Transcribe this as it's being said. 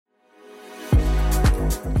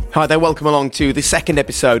Hi there, welcome along to the second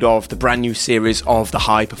episode of the brand new series of the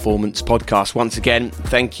High Performance Podcast. Once again,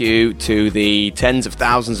 thank you to the tens of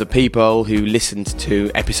thousands of people who listened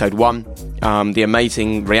to episode 1. The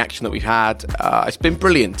amazing reaction that we've had. It's been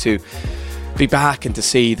brilliant to be back and to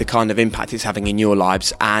see the kind of impact it's having in your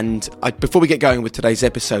lives. And before we get going with today's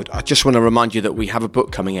episode, I just want to remind you that we have a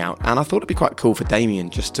book coming out. And I thought it'd be quite cool for Damien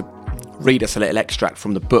just to read us a little extract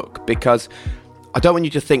from the book, because I don't want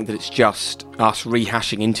you to think that it's just us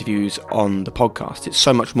rehashing interviews on the podcast. It's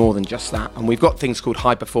so much more than just that. And we've got things called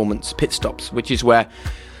high performance pit stops, which is where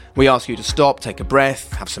we ask you to stop, take a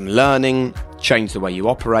breath, have some learning, change the way you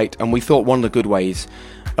operate. And we thought one of the good ways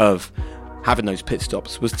of having those pit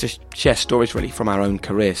stops was to share stories really from our own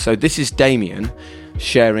career. So this is Damien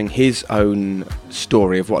sharing his own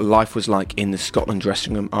story of what life was like in the Scotland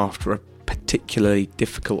dressing room after a particularly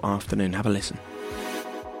difficult afternoon. Have a listen.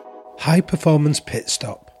 High Performance Pit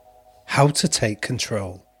Stop. How to take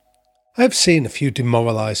control. I have seen a few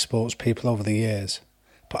demoralised sports people over the years,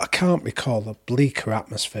 but I can't recall a bleaker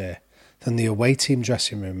atmosphere than the away team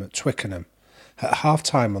dressing room at Twickenham at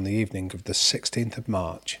half-time on the evening of the 16th of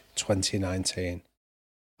March 2019.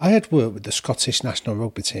 I had worked with the Scottish national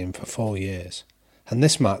rugby team for 4 years, and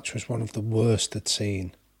this match was one of the worst I'd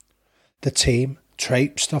seen. The team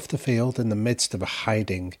traipsed off the field in the midst of a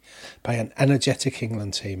hiding by an energetic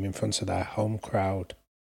England team in front of their home crowd.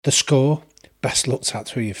 The score, best looked at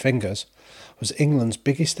through your fingers, was England's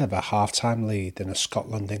biggest ever half-time lead in a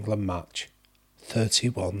Scotland-England match,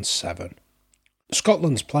 31-7.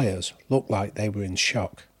 Scotland's players looked like they were in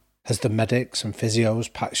shock. As the medics and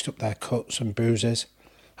physios patched up their cuts and bruises,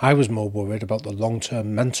 I was more worried about the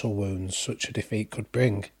long-term mental wounds such a defeat could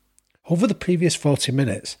bring. Over the previous 40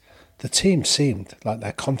 minutes, the team seemed like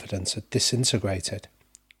their confidence had disintegrated.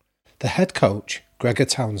 The head coach, Gregor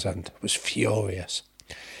Townsend, was furious.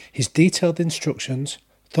 His detailed instructions,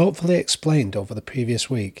 thoughtfully explained over the previous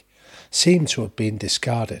week, seemed to have been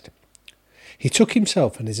discarded. He took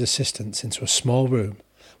himself and his assistants into a small room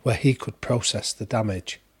where he could process the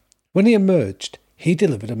damage. When he emerged, he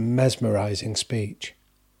delivered a mesmerising speech.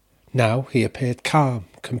 Now he appeared calm,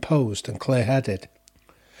 composed and clear-headed.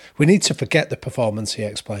 "We need to forget the performance," he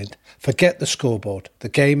explained. "Forget the scoreboard. The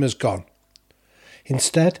game has gone."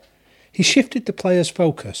 Instead, he shifted the players'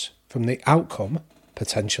 focus from the outcome,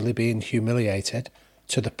 potentially being humiliated,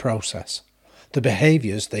 to the process, the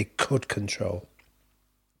behaviours they could control.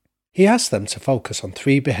 He asked them to focus on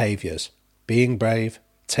 3 behaviours: being brave,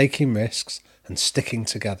 taking risks and sticking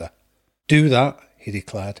together. "Do that," he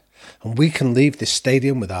declared, "and we can leave this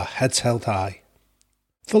stadium with our heads held high."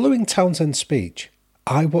 Following Townsend's speech,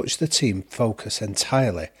 I watched the team focus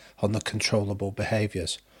entirely on the controllable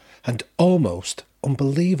behaviours and almost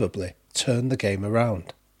unbelievably turn the game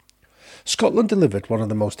around. Scotland delivered one of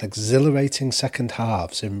the most exhilarating second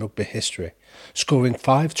halves in rugby history, scoring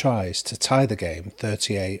 5 tries to tie the game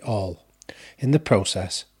 38-all, in the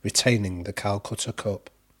process retaining the Calcutta Cup.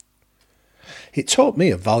 It taught me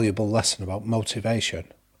a valuable lesson about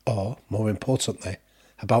motivation, or, more importantly,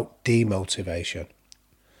 about demotivation.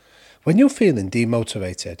 When you're feeling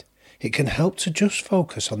demotivated, it can help to just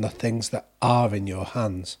focus on the things that are in your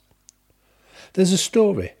hands. There's a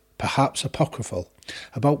story, perhaps apocryphal,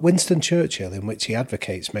 about Winston Churchill in which he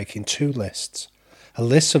advocates making 2 lists: a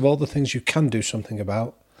list of all the things you can do something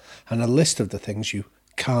about, and a list of the things you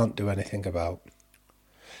can't do anything about.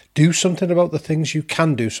 Do something about the things you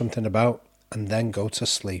can do something about, and then go to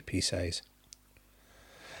sleep, he says.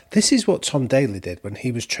 This is what Tom Daley did when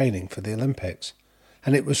he was training for the Olympics.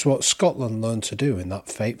 And it was what Scotland learned to do in that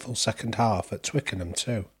fateful second half at Twickenham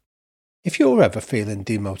too. If you're ever feeling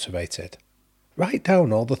demotivated, write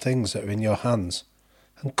down all the things that are in your hands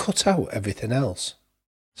and cut out everything else.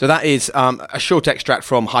 So that is a short extract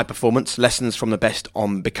from High Performance, Lessons from the Best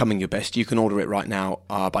on Becoming Your Best. You can order it right now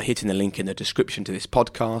by hitting the link in the description to this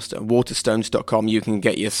podcast. At waterstones.com, you can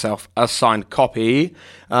get yourself a signed copy.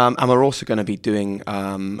 And we're also going to be doing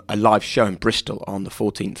a live show in Bristol on the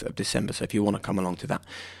 14th of December. So if you want to come along to that,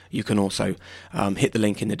 you can also hit the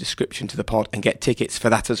link in the description to the pod and get tickets for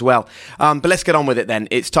that as well. But let's get on with it then.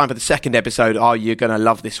 It's time for the second episode. Oh, you're going to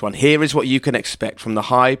love this one. Here is what you can expect from the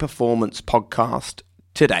High Performance Podcast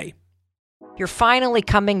today. You're finally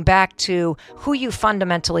coming back to who you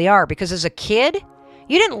fundamentally are, because as a kid,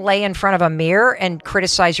 you didn't lay in front of a mirror and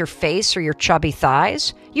criticize your face or your chubby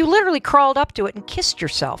thighs. You literally crawled up to it and kissed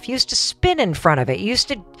yourself. You used to spin in front of it. You used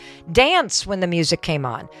to dance when the music came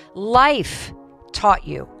on. Life taught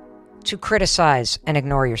you to criticize and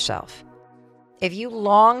ignore yourself. If you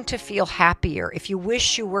long to feel happier, if you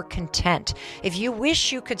wish you were content, if you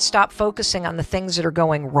wish you could stop focusing on the things that are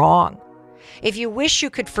going wrong, If you wish you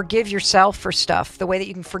could forgive yourself for stuff the way that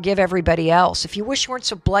you can forgive everybody else, if you wish you weren't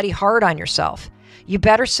so bloody hard on yourself, you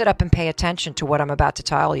better sit up and pay attention to what I'm about to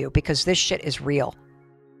tell you, because this shit is real.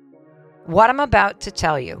 What I'm about to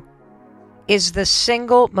tell you is the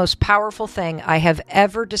single most powerful thing I have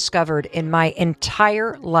ever discovered in my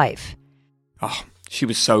entire life. Oh, she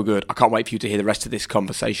was so good. I can't wait for you to hear the rest of this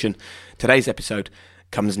conversation. Today's episode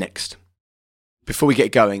comes next. Before we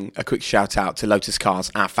get going, a quick shout out to Lotus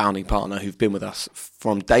Cars, our founding partner, who've been with us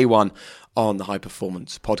from day one on the High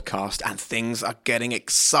Performance podcast, and things are getting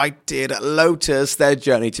excited at Lotus. Their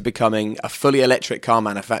journey to becoming a fully electric car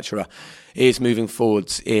manufacturer is moving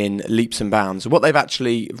forwards in leaps and bounds. What they've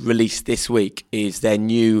actually released this week is their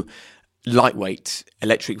new lightweight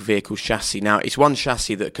electric vehicle chassis. Now, it's one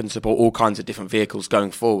chassis that can support all kinds of different vehicles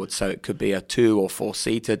going forward. So it could be a 2 or 4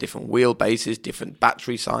 seater, different wheelbases, different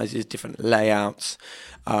battery sizes, different layouts.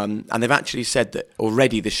 And they've actually said that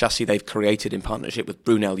already the chassis they've created in partnership with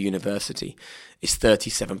Brunel University is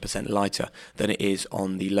 37% lighter than it is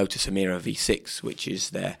on the Lotus Emira V6, which is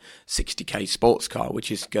their 60k sports car, which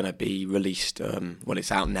is going to be released, well,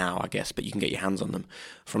 it's out now, I guess, but you can get your hands on them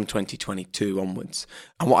from 2022 onwards.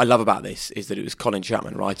 And what I love about this is that it was Colin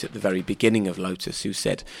Chapman right at the very beginning of Lotus who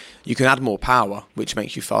said, you can add more power, which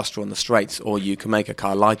makes you faster on the straights, or you can make a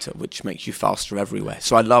car lighter, which makes you faster everywhere.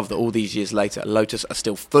 So I love that all these years later, Lotus are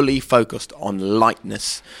still fully focused on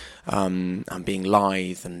lightness and being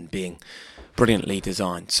lithe and being brilliantly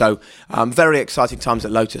designed. So very exciting times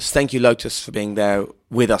at Lotus. Thank you, Lotus, for being there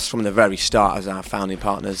with us from the very start as our founding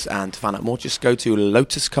partners. And to find out more, just go to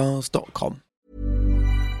lotuscars.com.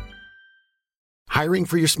 Hiring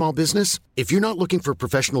for your small business? If you're not looking for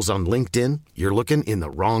professionals on LinkedIn, you're looking in the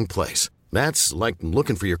wrong place. That's like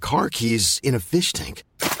looking for your car keys in a fish tank.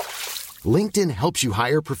 LinkedIn helps you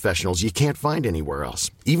hire professionals you can't find anywhere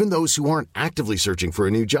else, even those who aren't actively searching for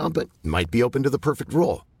a new job but might be open to the perfect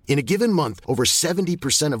role. In a given month, over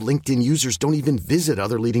 70% of LinkedIn users don't even visit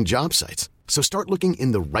other leading job sites. So start looking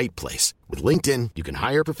in the right place. With LinkedIn, you can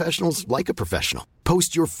hire professionals like a professional.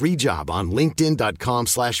 Post your free job on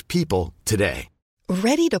linkedin.com/people today.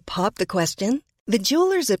 Ready to pop the question? The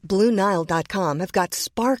jewelers at BlueNile.com have got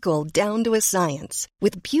sparkle down to a science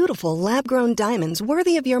with beautiful lab-grown diamonds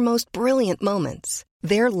worthy of your most brilliant moments.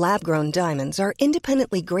 Their lab-grown diamonds are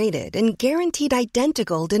independently graded and guaranteed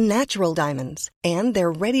identical to natural diamonds, and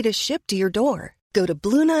they're ready to ship to your door. Go to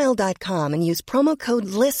BlueNile.com and use promo code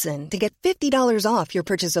LISTEN to get $50 off your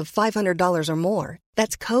purchase of $500 or more.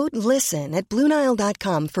 That's code LISTEN at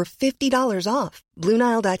BlueNile.com for $50 off.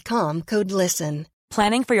 BlueNile.com, code LISTEN.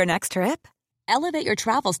 Planning for your next trip? Elevate your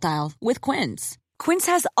travel style with Quince. Quince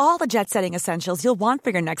has all the jet-setting essentials you'll want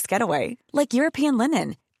for your next getaway, like European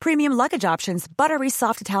linen, premium luggage options, buttery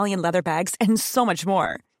soft Italian leather bags, and so much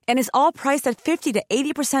more. And is all priced at 50 to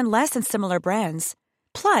 80% less than similar brands.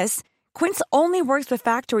 Plus, Quince only works with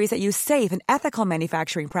factories that use safe and ethical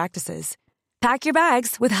manufacturing practices. Pack your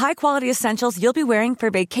bags with high-quality essentials you'll be wearing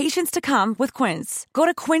for vacations to come with Quince. Go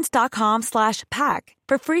to quince.com/pack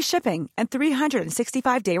for free shipping and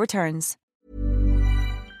 365-day returns.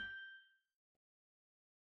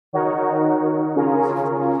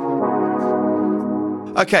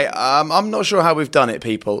 Okay, I'm not sure how we've done it,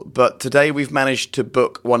 people, but today we've managed to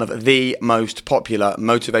book one of the most popular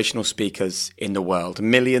motivational speakers in the world.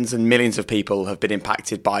 Millions and millions of people have been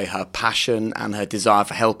impacted by her passion and her desire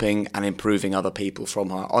for helping and improving other people, from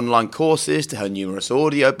her online courses to her numerous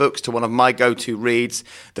audiobooks to one of my go-to reads,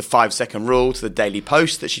 The 5-Second Rule, to the daily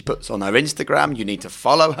posts that she puts on her Instagram. You need to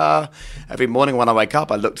follow her. Every morning when I wake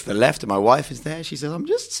up, I look to the left and my wife is there. She says, I'm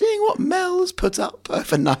just seeing what Mel's put up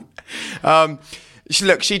overnight.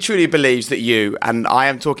 She truly believes that you, and I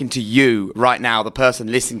am talking to you right now, the person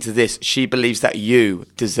listening to this, she believes that you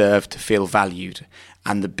deserve to feel valued.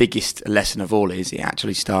 And the biggest lesson of all is it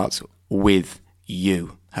actually starts with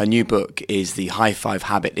you. Her new book is The High Five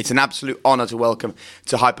Habit. It's an absolute honor to welcome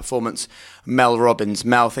to High Performance Mel Robbins.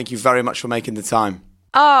 Mel, thank you very much for making the time.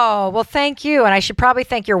 Oh, well, thank you. And I should probably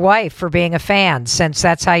thank your wife for being a fan, since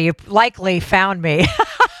that's how you likely found me.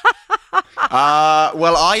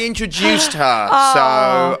 Well, I introduced her,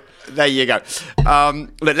 so there you go.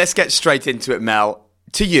 Let's get straight into it, Mel.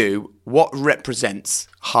 To you, what represents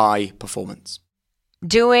high performance?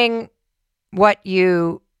 Doing what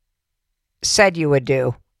you said you would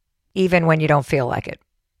do, even when you don't feel like it.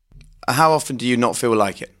 How often do you not feel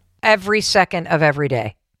like it? Every second of every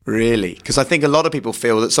day. Really? Because I think a lot of people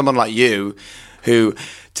feel that someone like you, who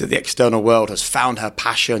to the external world has found her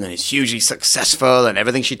passion and is hugely successful and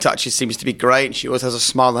everything she touches seems to be great and she always has a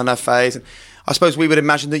smile on her face. And I suppose we would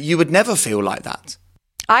imagine that you would never feel like that.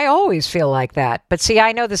 I always feel like that. But see,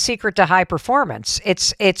 I know the secret to high performance.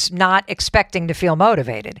 It's not expecting to feel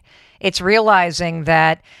motivated. It's realizing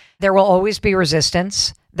that there will always be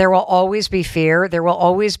resistance. There will always be fear. There will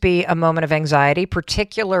always be a moment of anxiety,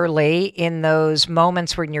 particularly in those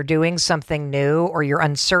moments when you're doing something new or you're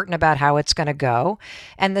uncertain about how it's going to go.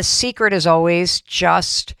 And the secret is always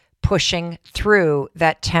just pushing through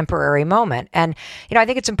that temporary moment. And, I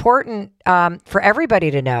think it's important for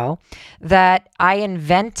everybody to know that I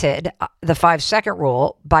invented the 5-second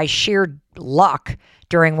rule by sheer luck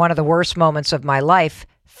during one of the worst moments of my life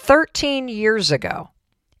 13 years ago.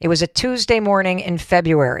 It was a Tuesday morning in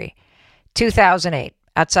February 2008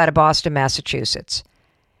 outside of Boston, Massachusetts.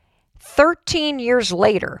 13 years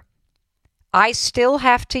later, I still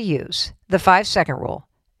have to use the 5-second rule,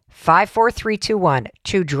 5, 4, 3, 2, 1,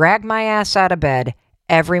 to drag my ass out of bed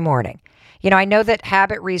every morning. I know that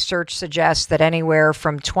habit research suggests that anywhere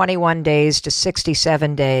from 21 days to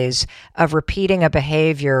 67 days of repeating a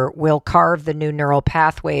behavior will carve the new neural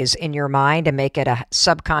pathways in your mind and make it a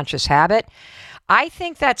subconscious habit. I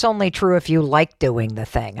think that's only true if you like doing the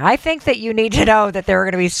thing. I think that you need to know that there are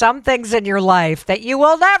going to be some things in your life that you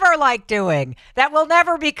will never like doing, that will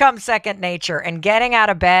never become second nature. And getting out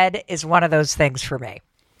of bed is one of those things for me.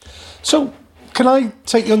 So can I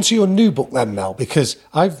take you onto your new book then, Mel? Because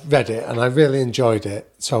I've read it and I really enjoyed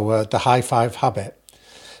it. So The High Five Habit.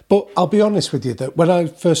 But I'll be honest with you that when I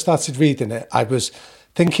first started reading it, I was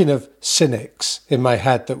thinking of cynics in my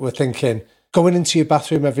head that were thinking, going into your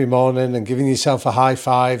bathroom every morning and giving yourself a high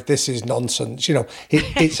five, this is nonsense.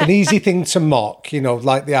 It's an easy thing to mock,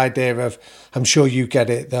 like the idea of, I'm sure you get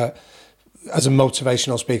it, that as a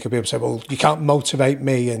motivational speaker, people say, well, you can't motivate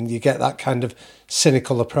me, and you get that kind of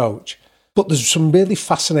cynical approach. But there's some really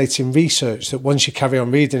fascinating research that once you carry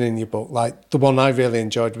on reading in your book, like the one I really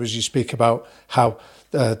enjoyed was you speak about how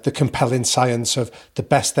the compelling science of the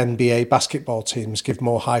best NBA basketball teams give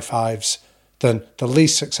more high fives than the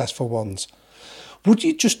least successful ones. Would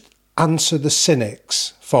you just answer the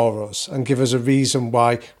cynics for us and give us a reason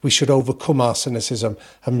why we should overcome our cynicism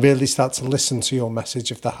and really start to listen to your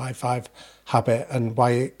message of the high five habit and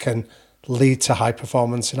why it can lead to high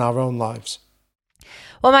performance in our own lives?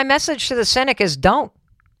 Well, my message to the cynic is don't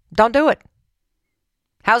do it.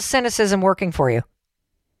 How's cynicism working for you?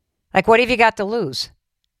 Like, what have you got to lose?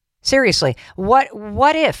 Seriously,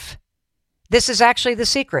 what if this is actually the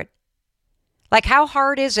secret? Like, how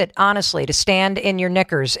hard is it, honestly, to stand in your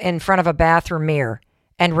knickers in front of a bathroom mirror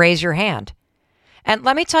and raise your hand? And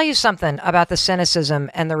let me tell you something about the cynicism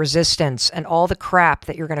and the resistance and all the crap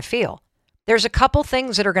that you're going to feel. There's a couple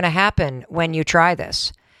things that are going to happen when you try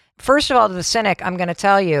this. First of all, to the cynic, I'm going to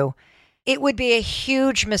tell you, it would be a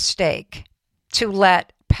huge mistake to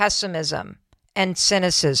let pessimism and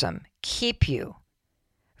cynicism keep you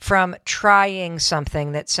from trying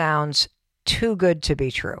something that sounds too good to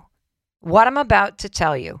be true. What I'm about to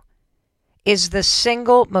tell you is the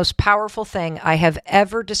single most powerful thing I have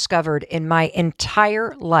ever discovered in my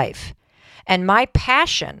entire life. And my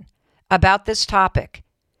passion about this topic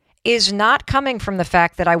is not coming from the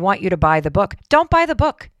fact that I want you to buy the book. Don't buy the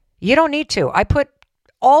book. You don't need to. I put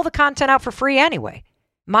all the content out for free anyway.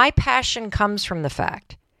 My passion comes from the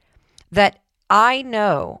fact that I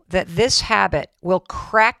know that this habit will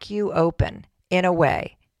crack you open in a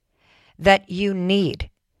way that you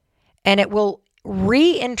need. And it will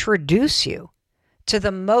reintroduce you to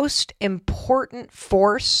the most important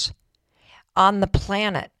force on the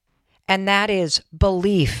planet. And that is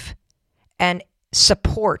belief and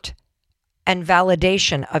support and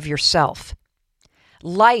validation of yourself.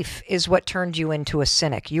 Life is what turned you into a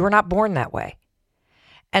cynic. You were not born that way.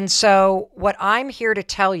 And so what I'm here to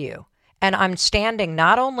tell you, and I'm standing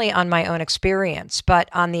not only on my own experience, but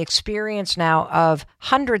on the experience now of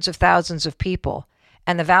hundreds of thousands of people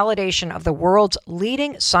and the validation of the world's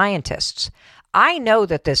leading scientists. I know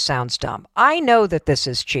that this sounds dumb. I know that this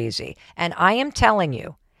is cheesy. And I am telling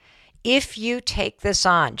you, if you take this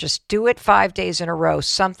on, just do it 5 days in a row,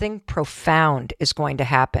 something profound is going to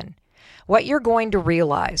happen. What you're going to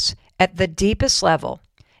realize at the deepest level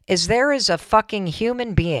is there is a fucking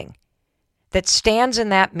human being that stands in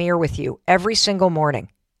that mirror with you every single morning,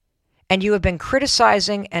 and you have been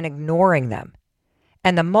criticizing and ignoring them.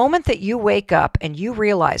 And the moment that you wake up and you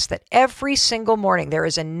realize that every single morning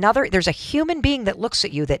there's a human being that looks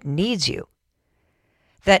at you that needs you,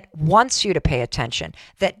 that wants you to pay attention,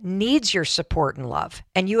 that needs your support and love,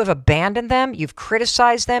 and you have abandoned them, you've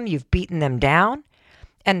criticized them, you've beaten them down.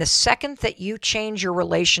 And the second that you change your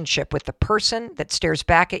relationship with the person that stares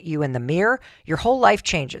back at you in the mirror, your whole life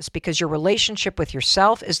changes, because your relationship with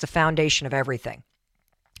yourself is the foundation of everything.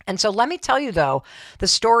 And so let me tell you, though, the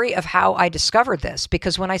story of how I discovered this,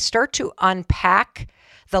 because when I start to unpack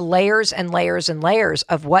the layers and layers and layers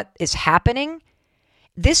of what is happening,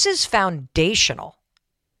 this is foundational.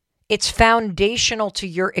 It's foundational to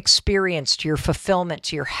your experience, to your fulfillment,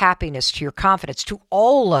 to your happiness, to your confidence, to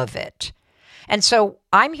all of it. And so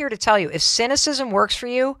I'm here to tell you, if cynicism works for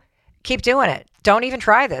you, keep doing it. Don't even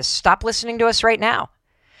try this. Stop listening to us right now.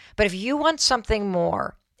 But if you want something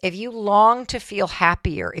more, if you long to feel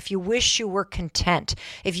happier, if you wish you were content,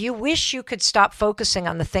 if you wish you could stop focusing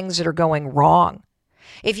on the things that are going wrong,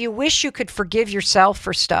 if you wish you could forgive yourself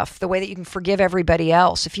for stuff the way that you can forgive everybody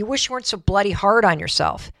else, if you wish you weren't so bloody hard on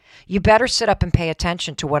yourself, you better sit up and pay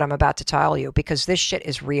attention to what I'm about to tell you, because this shit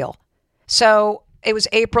is real. So it was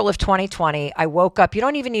April of 2020. I woke up. You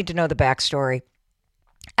don't even need to know the backstory.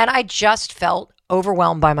 And I just felt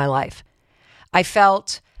overwhelmed by my life. I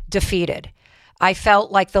felt defeated. I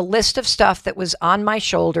felt like the list of stuff that was on my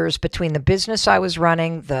shoulders between the business I was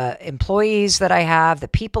running, the employees that I have, the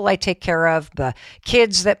people I take care of, the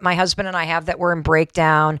kids that my husband and I have that were in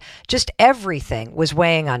breakdown, just everything was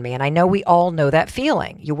weighing on me. And I know we all know that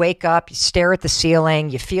feeling. You wake up, you stare at the ceiling,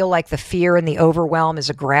 you feel like the fear and the overwhelm is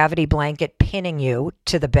a gravity blanket pinning you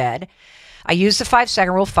to the bed. I use the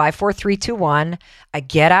 5-second rule, 5, 4, 3, 2, 1. I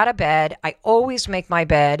get out of bed. I always make my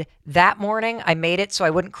bed. That morning, I made it so I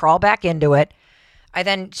wouldn't crawl back into it. I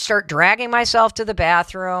then start dragging myself to the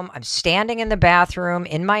bathroom. I'm standing in the bathroom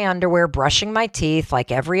in my underwear, brushing my teeth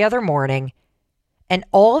like every other morning. And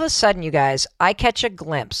all of a sudden, you guys, I catch a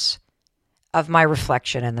glimpse of my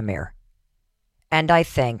reflection in the mirror. And I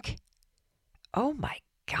think, oh my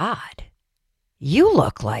God, you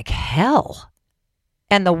look like hell.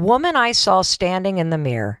 And the woman I saw standing in the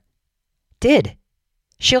mirror did.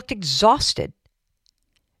 She looked exhausted.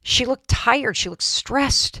 She looked tired. She looked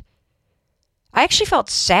stressed. I actually felt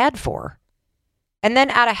sad for her. And then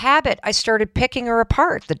out of habit, I started picking her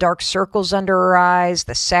apart. The dark circles under her eyes,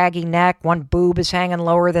 the saggy neck, one boob is hanging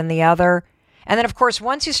lower than the other. And then, of course,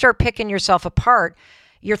 once you start picking yourself apart,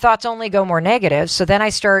 your thoughts only go more negative. So then I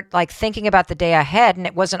start thinking about the day ahead, and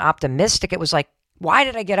it wasn't optimistic. It was like, why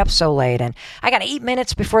did I get up so late? And I got 8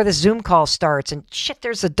 minutes before the Zoom call starts. And shit,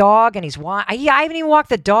 there's the dog, and I haven't even walked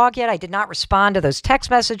the dog yet. I did not respond to those text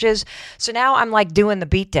messages. So now I'm doing the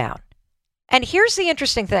beatdown. And here's the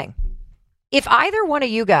interesting thing. If either one of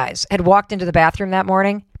you guys had walked into the bathroom that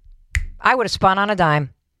morning, I would have spun on a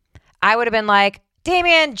dime. I would have been like,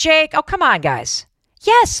 Damien, Jake, oh, come on, guys.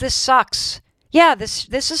 Yes, this sucks. Yeah, this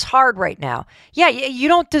is hard right now. Yeah, you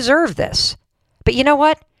don't deserve this. But you know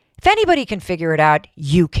what? If anybody can figure it out,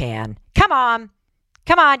 you can. Come on,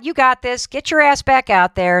 you got this. Get your ass back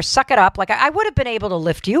out there. Suck it up. I would have been able to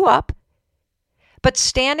lift you up. But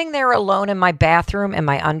standing there alone in my bathroom in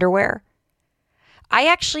my underwear, I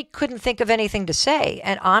actually couldn't think of anything to say.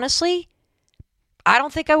 And honestly, I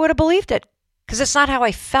don't think I would have believed it, because it's not how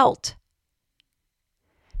I felt.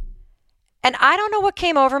 And I don't know what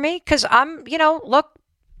came over me, because I'm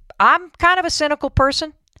kind of a cynical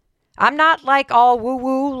person. I'm not all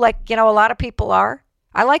woo-woo like, a lot of people are.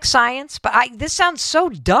 I like science, but this sounds so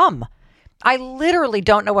dumb. I literally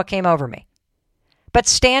don't know what came over me. But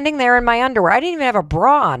standing there in my underwear, I didn't even have a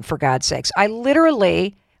bra on, for God's sakes. I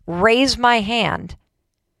literally raised my hand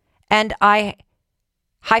and I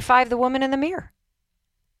high-fived the woman in the mirror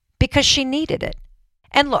because she needed it.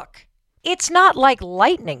 And look, it's not like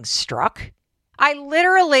lightning struck. I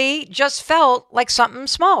literally just felt like something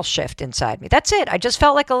small shift inside me. That's it. I just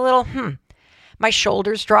felt like a little, My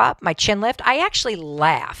shoulders dropped, my chin lift. I actually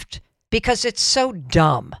laughed because it's so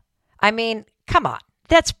dumb. I mean, come on.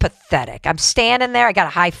 That's pathetic. I'm standing there. I got to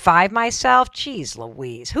high five myself. Jeez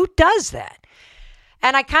Louise. Who does that?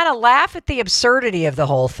 And I kind of laugh at the absurdity of the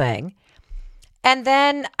whole thing. And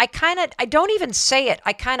then I don't even say it.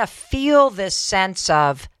 I kind of feel this sense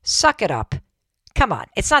of suck it up. Come on.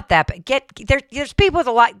 It's not that bad. There's people with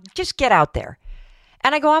a lot. Just get out there.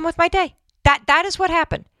 And I go on with my day. That is what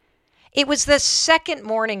happened. It was the second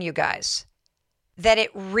morning, you guys, that it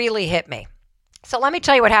really hit me. So let me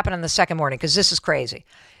tell you what happened on the second morning, because this is crazy.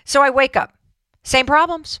 So I wake up. Same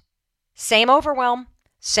problems. Same overwhelm.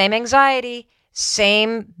 Same anxiety.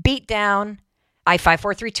 Same beat down. I 5,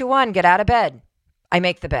 4, 3, 2, 1, get out of bed. I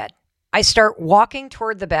make the bed. I start walking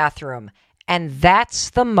toward the bathroom, and that's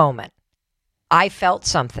the moment I felt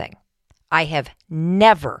something I have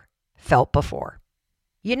never felt before.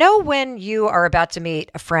 You know when you are about to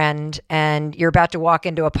meet a friend and you're about to walk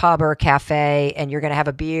into a pub or a cafe and you're going to have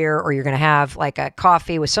a beer or you're going to have a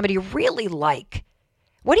coffee with somebody you really like?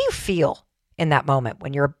 What do you feel in that moment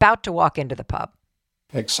when you're about to walk into the pub?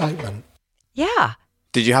 Excitement. Yeah.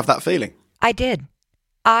 Did you have that feeling? I did.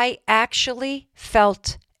 I actually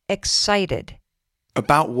felt excited.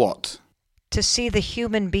 About what? To see the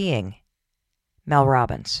human being, Mel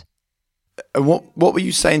Robbins. And what were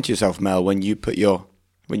you saying to yourself, Mel, when you put your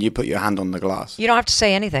hand on the glass? You don't have to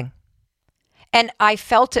say anything. And I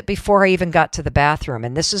felt it before I even got to the bathroom.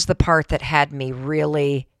 And this is the part that had me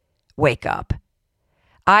really wake up.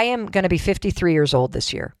 I am going to be 53 years old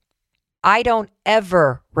this year. I don't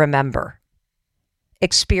ever remember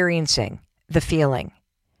experiencing the feeling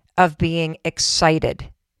of being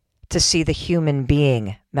excited to see the human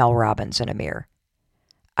being Mel Robbins in a mirror.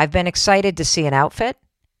 I've been excited to see an outfit.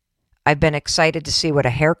 I've been excited to see what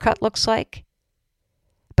a haircut looks like.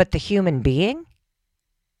 But the human being?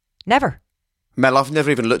 Never. Mel, I've never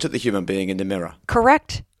even looked at the human being in the mirror.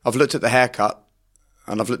 Correct. I've looked at the haircut,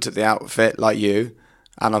 and I've looked at the outfit like you,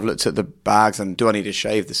 and I've looked at the bags, and do I need a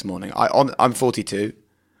shave this morning? I'm 42.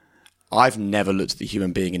 I've never looked at the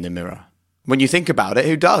human being in the mirror. When you think about it,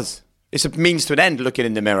 who does? It's a means to an end looking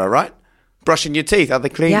in the mirror, right? Brushing your teeth, are they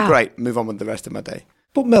clean? Yeah. Great, move on with the rest of my day.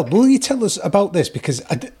 But Mel, will you tell us about this? Because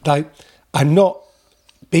I'm not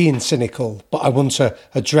being cynical, but I want to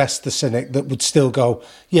address the cynic that would still go,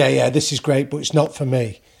 yeah, this is great, but it's not for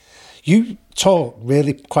me. You talk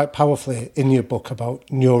really quite powerfully in your book about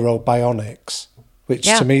neurobionics, which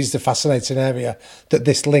to me is the fascinating area that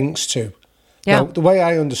this links to. Yeah. Now, the way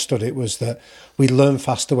I understood it was that we learn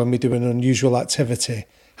faster when we do an unusual activity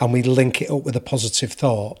and we link it up with a positive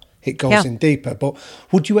thought. It goes in deeper. But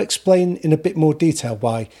would you explain in a bit more detail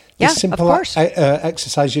why this simple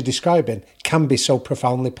exercise you're describing can be so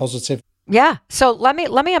profoundly positive? Yeah. So let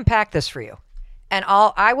me unpack this for you. And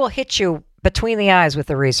I will hit you between the eyes with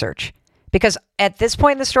the research. Because at this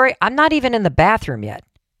point in the story, I'm not even in the bathroom yet.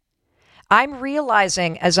 I'm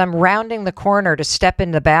realizing as I'm rounding the corner to step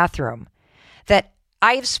in the bathroom that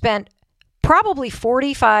I've spent probably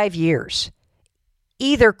 45 years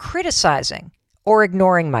either criticizing or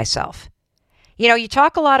ignoring myself. You know, you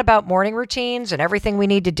talk a lot about morning routines and everything we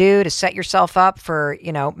need to do to set yourself up for,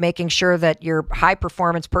 making sure that you're a high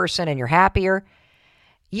performance person and you're happier.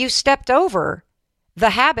 You stepped over the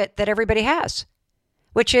habit that everybody has,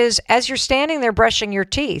 which is as you're standing there brushing your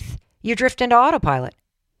teeth, you drift into autopilot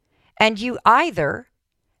and you either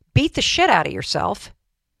beat the shit out of yourself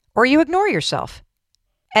or you ignore yourself.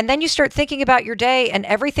 And then you start thinking about your day and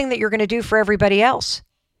everything that you're going to do for everybody else.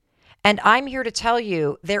 And I'm here to tell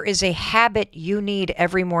you there is a habit you need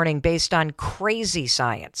every morning based on crazy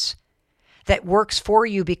science that works for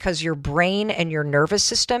you because your brain and your nervous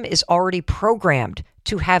system is already programmed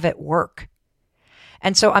to have it work.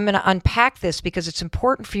 And so I'm going to unpack this because it's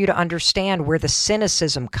important for you to understand where the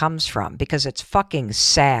cynicism comes from because it's fucking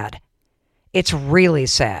sad. It's really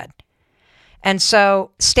sad. And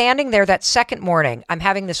so standing there that second morning, I'm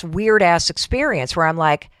having this weird ass experience where I'm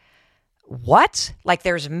like, what? Like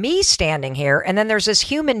there's me standing here and then there's this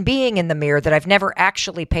human being in the mirror that I've never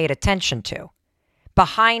actually paid attention to.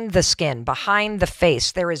 Behind the skin, behind the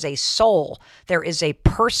face, there is a soul, there is a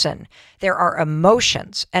person, there are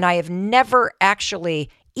emotions, and I have never actually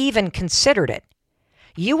even considered it.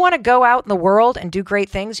 You want to go out in the world and do great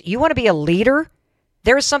things? You want to be a leader?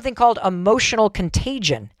 There is something called emotional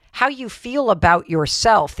contagion. How you feel about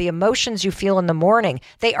yourself, the emotions you feel in the morning,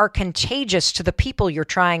 they are contagious to the people you're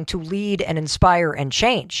trying to lead and inspire and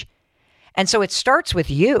change. And so it starts with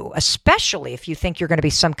you, especially if you think you're going to be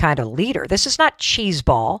some kind of leader. This is not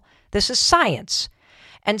cheeseball. This is science.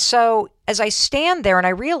 And so as I stand there and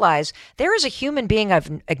I realize there is a human being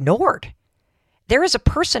I've ignored. There is a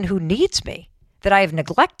person who needs me that I have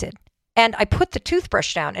neglected. And I put the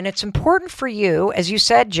toothbrush down, and it's important for you, as you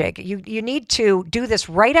said, Jake, you need to do this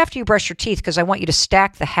right after you brush your teeth because I want you to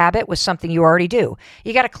stack the habit with something you already do.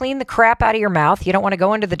 You got to clean the crap out of your mouth. You don't want to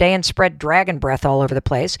go into the day and spread dragon breath all over the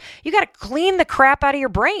place. You got to clean the crap out of your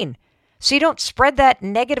brain so you don't spread that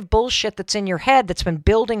negative bullshit that's in your head that's been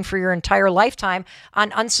building for your entire lifetime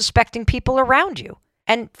on unsuspecting people around you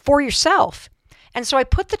and for yourself. And so I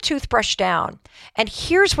put the toothbrush down, and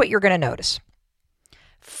here's what you're going to notice.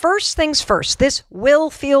 First things first, this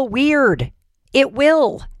will feel weird. It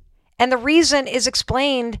will. And the reason is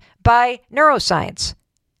explained by neuroscience.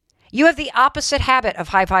 You have the opposite habit of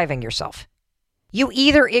high-fiving yourself. You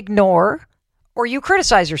either ignore or you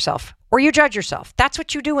criticize yourself or you judge yourself. That's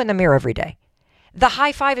what you do in the mirror every day. The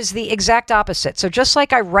high five is the exact opposite. So just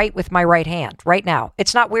like I write with my right hand right now,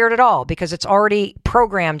 it's not weird at all because it's already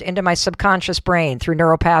programmed into my subconscious brain through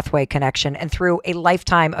neural pathway connection and through a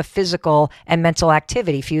lifetime of physical and mental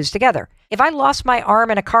activity fused together. If I lost my arm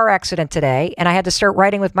in a car accident today and I had to start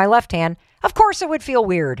writing with my left hand, of course it would feel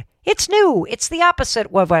weird. It's new. It's the opposite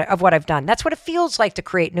of what I've done. That's what it feels like to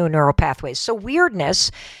create new neural pathways. So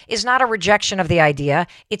weirdness is not a rejection of the idea.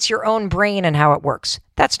 It's your own brain and how it works.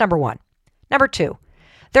 That's number one. Number two,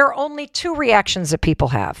 there are only two reactions that people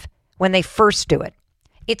have when they first do it.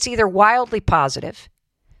 It's either wildly positive.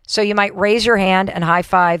 So you might raise your hand and high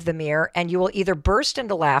five the mirror, and you will either burst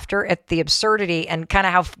into laughter at the absurdity and kind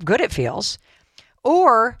of how good it feels,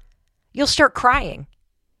 or you'll start crying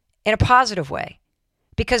in a positive way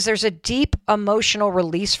because there's a deep emotional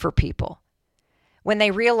release for people when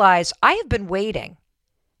they realize, I have been waiting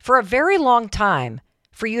for a very long time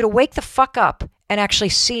for you to wake the fuck up and actually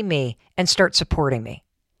see me and start supporting me.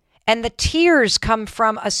 And the tears come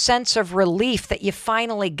from a sense of relief that you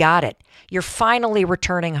finally got it. You're finally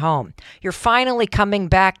returning home. You're finally coming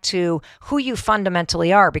back to who you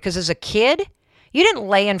fundamentally are. Because as a kid, you didn't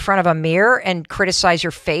lay in front of a mirror and criticize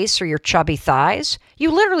your face or your chubby thighs.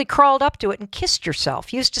 You literally crawled up to it and kissed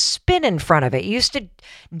yourself. You used to spin in front of it. You used to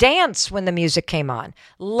dance when the music came on.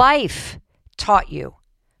 Life taught you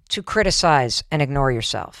to criticize and ignore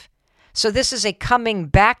yourself. So this is a coming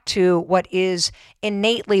back to what is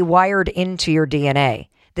innately wired into your DNA,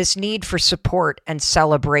 this need for support and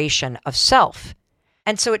celebration of self.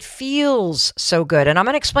 And so it feels so good. And I'm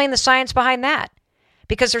going to explain the science behind that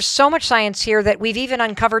because there's so much science here that we've even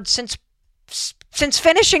uncovered since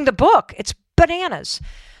finishing the book. It's bananas.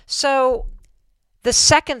 So the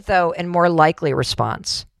second, though, and more likely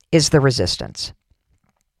response is the resistance.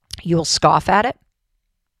 You will scoff at it.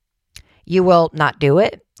 You will not do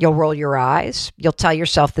it. You'll roll your eyes. You'll tell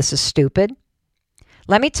yourself this is stupid.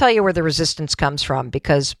 Let me tell you where the resistance comes from,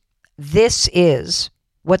 because this is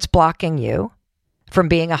what's blocking you from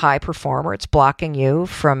being a high performer. It's blocking you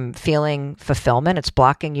from feeling fulfillment. It's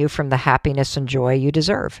blocking you from the happiness and joy you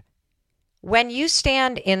deserve. When you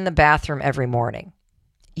stand in the bathroom every morning,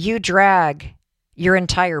 you drag your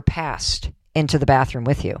entire past into the bathroom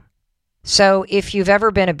with you. So if you've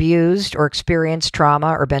ever been abused or experienced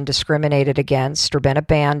trauma or been discriminated against or been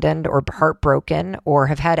abandoned or heartbroken or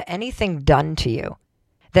have had anything done to you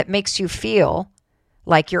that makes you feel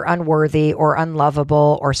like you're unworthy or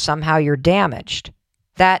unlovable or somehow you're damaged,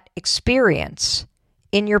 that experience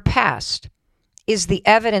in your past is the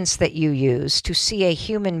evidence that you use to see a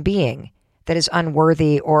human being that is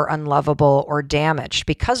unworthy or unlovable or damaged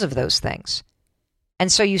because of those things.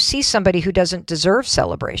 And so you see somebody who doesn't deserve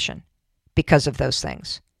celebration because of those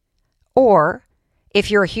things. Or if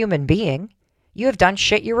you're a human being, you have done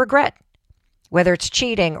shit you regret, whether it's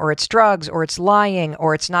cheating or it's drugs or it's lying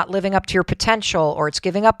or it's not living up to your potential or it's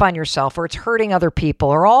giving up on yourself or it's hurting other people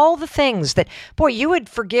or all the things that, boy, you would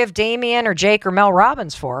forgive Damien or Jake or Mel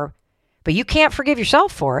Robbins for, but you can't forgive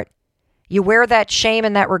yourself for it. You wear that shame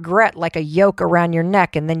and that regret like a yoke around your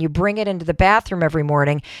neck, and then you bring it into the bathroom every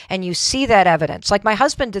morning and you see that evidence. Like my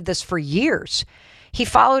husband did this for years. He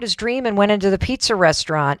followed his dream and went into the pizza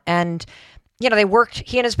restaurant, and, they worked,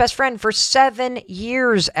 he and his best friend, for 7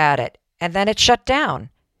 years at it, and then it shut down.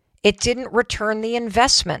 It didn't return the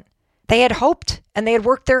investment they had hoped and they had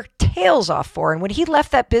worked their tails off for. And when he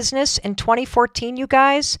left that business in 2014, you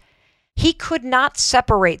guys, he could not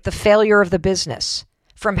separate the failure of the business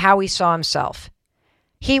from how he saw himself.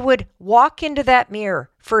 He would walk into that mirror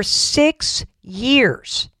for 6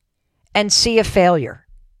 years and see a failure.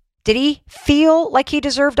 Did he feel like he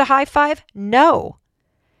deserved a high five? No,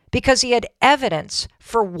 because he had evidence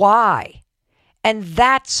for why. And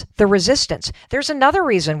that's the resistance. There's another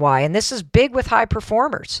reason why, and this is big with high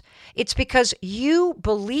performers. It's because you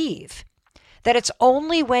believe that it's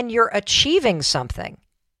only when you're achieving something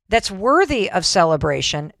that's worthy of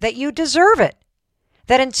celebration that you deserve it.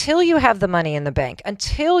 That until you have the money in the bank,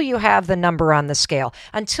 until you have the number on the scale,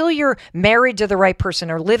 until you're married to the right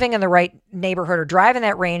person or living in the right neighborhood or driving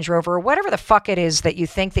that Range Rover or whatever the fuck it is that you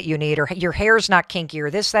think that you need, or your hair's not kinky or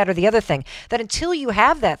this, that, or the other thing, that until you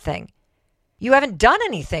have that thing, you haven't done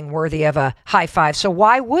anything worthy of a high five. So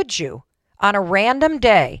why would you, on a random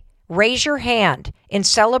day, raise your hand in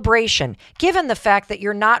celebration, given the fact that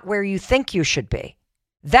you're not where you think you should be?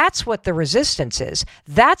 That's what the resistance is.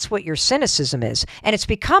 That's what your cynicism is. And it's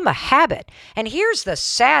become a habit. And here's the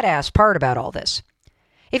sad ass part about all this.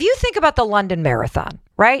 If you think about the London Marathon,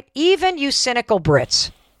 right? Even you cynical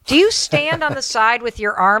Brits, do you stand on the side with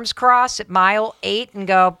your arms crossed at mile 8 and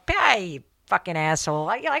go, hey, fucking asshole.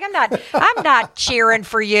 I'm not cheering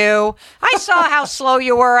for you. I saw how slow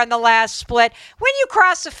you were on the last split. When you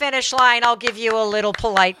cross the finish line, I'll give you a little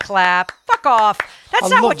polite clap. Fuck off. That's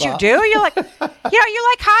not what you do. You're like, you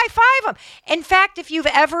like high five them. In fact, if you've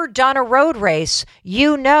ever done a road race,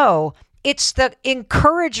 It's the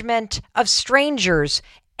encouragement of strangers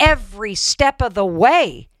every step of the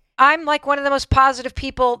way. I'm like one of the most positive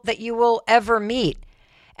people that you will ever meet.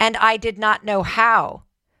 And I did not know how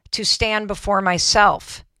to stand before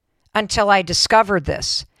myself until I discovered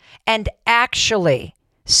this and actually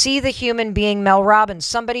see the human being Mel Robbins,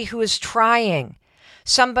 somebody who is trying,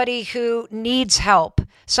 somebody who needs help,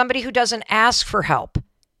 somebody who doesn't ask for help,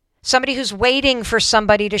 somebody who's waiting for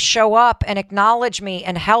somebody to show up and acknowledge me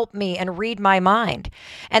and help me and read my mind.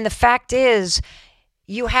 And the fact is,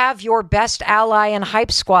 you have your best ally and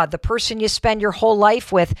hype squad, the person you spend your whole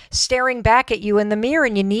life with, staring back at you in the mirror,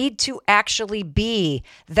 and you need to actually be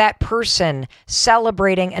that person,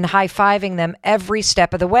 celebrating and high-fiving them every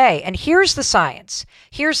step of the way. And here's the science.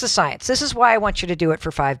 Here's the science. This is why I want you to do it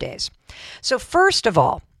for 5 days. So first of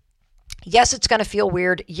all, yes, it's going to feel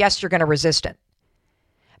weird. Yes, you're going to resist it.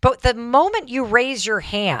 But the moment you raise your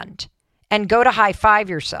hand and go to high-five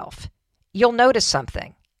yourself, you'll notice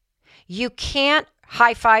something. You can't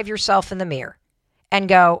high-five yourself in the mirror and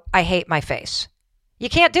go, I hate my face. You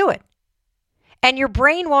can't do it. And your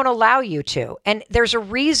brain won't allow you to. And there's a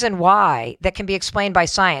reason why that can be explained by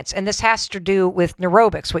science. And this has to do with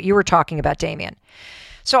neurobics, what you were talking about, Damien.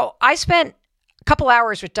 So I spent a couple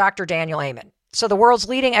hours with Dr. Daniel Amen, so the world's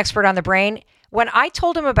leading expert on the brain. When I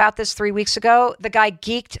told him about this 3 weeks ago, the guy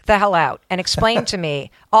geeked the hell out and explained to me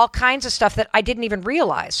all kinds of stuff that I didn't even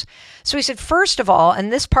realize. So he said, first of all,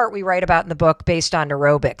 and this part we write about in the book based on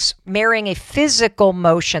neurobics, marrying a physical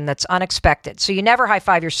motion that's unexpected. So you never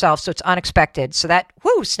high-five yourself, so it's unexpected. So that,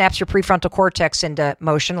 snaps your prefrontal cortex into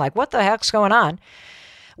motion, like, what the heck's going on?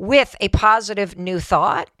 With a positive new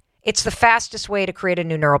thought, it's the fastest way to create a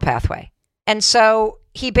new neural pathway. And so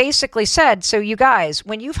he basically said, so you guys,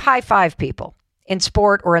 when you've high-fived people, in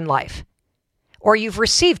sport or in life, or you've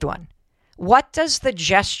received one, what does the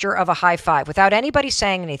gesture of a high five, without anybody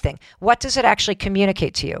saying anything, what does it actually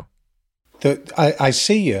communicate to you? I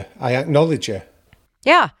see you. I acknowledge you.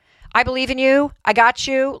 Yeah. I believe in you. I got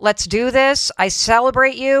you. Let's do this. I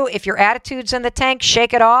celebrate you. If your attitude's in the tank,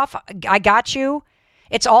 shake it off. I got you.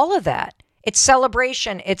 It's all of that. It's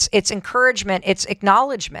celebration. It's encouragement. It's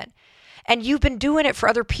acknowledgement. And you've been doing it for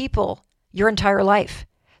other people your entire life.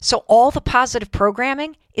 So all the positive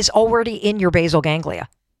programming is already in your basal ganglia.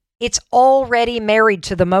 It's already married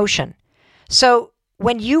to the motion. So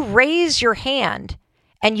when you raise your hand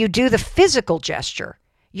and you do the physical gesture,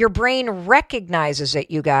 your brain recognizes it,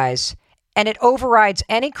 you guys, and it overrides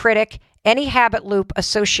any critic, any habit loop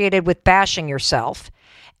associated with bashing yourself,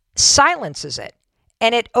 silences it,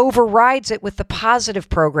 and it overrides it with the positive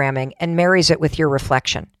programming and marries it with your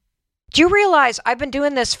reflection. Do you realize I've been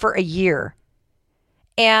doing this for a year?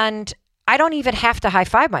 And I don't even have to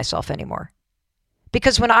high-five myself anymore.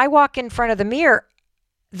 Because when I walk in front of the mirror,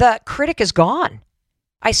 the critic is gone.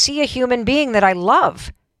 I see a human being that I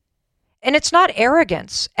love. And it's not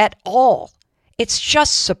arrogance at all. It's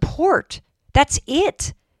just support. That's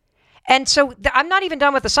it. And so I'm not even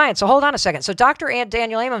done with the science. So hold on a second. So Dr.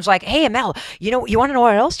 Daniel Amen's like, hey, Mel, you want to know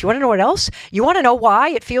what else? You want to know what else? You want to know why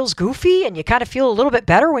it feels goofy and you kind of feel a little bit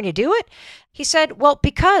better when you do it? He said, well,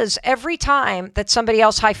 because every time that somebody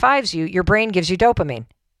else high-fives you, your brain gives you dopamine,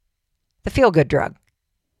 the feel-good drug.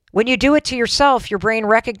 When you do it to yourself, your brain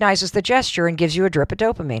recognizes the gesture and gives you a drip of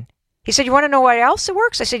dopamine. He said, you want to know why else it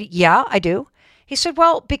works? I said, yeah, I do. He said,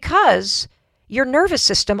 well, because your nervous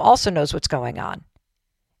system also knows what's going on.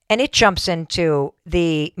 And it jumps into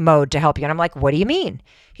the mode to help you. And I'm like, what do you mean?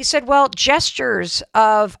 He said, well, gestures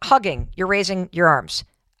of hugging, you're raising your arms.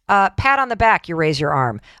 Pat on the back, you raise your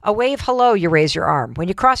arm. A wave hello, you raise your arm. When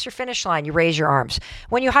you cross your finish line, you raise your arms.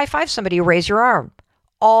 When you high-five somebody, you raise your arm.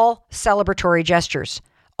 All celebratory gestures.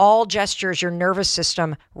 All gestures your nervous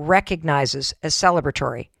system recognizes as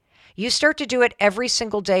celebratory. You start to do it every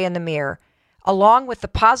single day in the mirror, along with the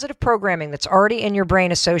positive programming that's already in your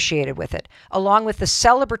brain associated with it, along with the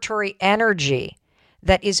celebratory energy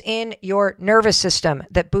that is in your nervous system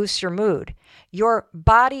that boosts your mood. Your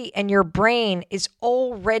body and your brain is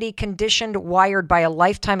already conditioned, wired by a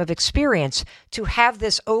lifetime of experience to have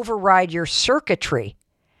this override your circuitry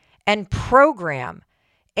and program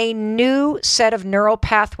a new set of neural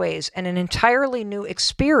pathways and an entirely new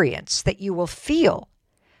experience that you will feel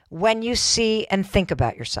when you see and think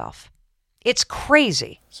about yourself. It's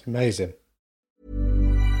crazy. It's amazing.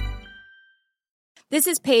 This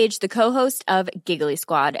is Paige, the co-host of Giggly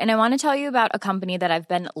Squad, and I want to tell you about a company that I've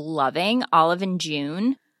been loving, Olive &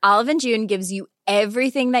 June. Olive & June gives you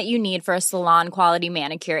everything that you need for a salon-quality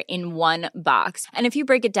manicure in one box. And if you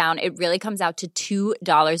break it down, it really comes out to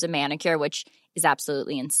 $2 a manicure, which is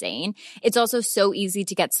absolutely insane. It's also so easy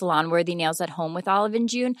to get salon-worthy nails at home with Olive &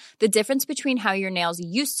 June. The difference between how your nails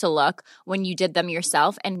used to look when you did them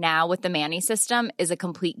yourself and now with the Mani system is a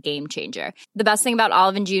complete game changer. The best thing about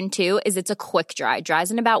Olive & June too is it's a quick dry.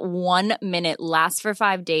 Dries in about 1 minute, lasts for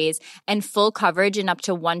 5 days, and full coverage in up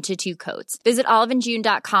to 1 to 2 coats. Visit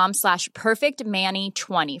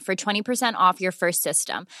oliveandjune.com/perfectmani20 for 20% off your first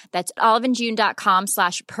system. That's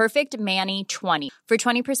oliveandjune.com/perfectmani20 for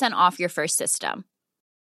 20% off your first system.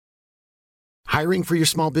 Hiring for your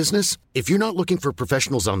small business? If you're not looking for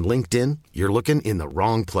professionals on LinkedIn, you're looking in the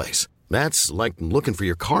wrong place. That's like looking for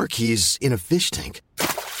your car keys in a fish tank.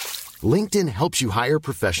 LinkedIn helps you hire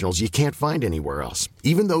professionals you can't find anywhere else,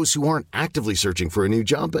 even those who aren't actively searching for a new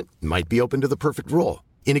job but might be open to the perfect role.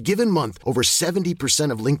 In a given month, over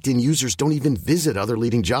 70% of LinkedIn users don't even visit other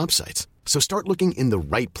leading job sites. So start looking in the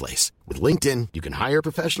right place. With LinkedIn, you can hire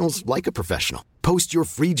professionals like a professional. Post your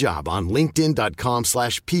free job on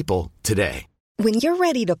linkedin.com/people today. When you're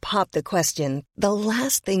ready to pop the question, the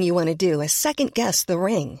last thing you want to do is second-guess the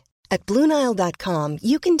ring. At BlueNile.com,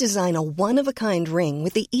 you can design a one-of-a-kind ring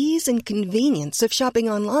with the ease and convenience of shopping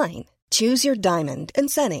online. Choose your diamond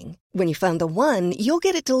and setting. When you find the one, you'll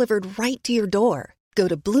get it delivered right to your door. Go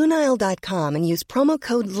to BlueNile.com and use promo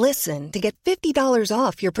code LISTEN to get $50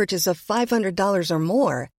 off your purchase of $500 or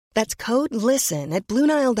more. That's code LISTEN at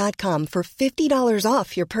BlueNile.com for $50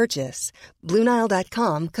 off your purchase.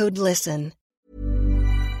 BlueNile.com, code LISTEN.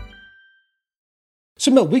 So,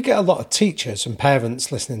 Mel, we get a lot of teachers and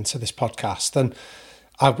parents listening to this podcast, and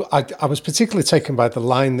I was particularly taken by the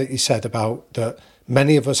line that you said about that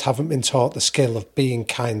many of us haven't been taught the skill of being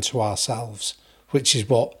kind to ourselves, which is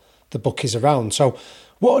what the book is around. So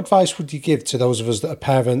what advice would you give to those of us that are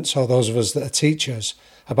parents or those of us that are teachers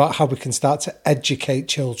about how we can start to educate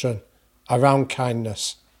children around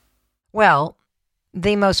kindness? Well,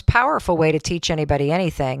 the most powerful way to teach anybody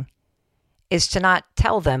anything is to not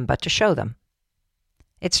tell them, but to show them.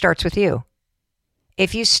 It starts with you.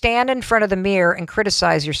 If you stand in front of the mirror and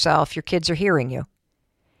criticize yourself, your kids are hearing you.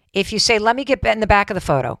 If you say, let me get in the back of the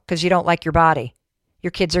photo because you don't like your body,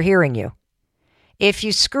 your kids are hearing you. If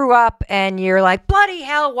you screw up and you're like, bloody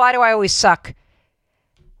hell, why do I always suck?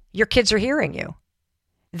 Your kids are hearing you.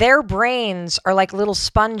 Their brains are like little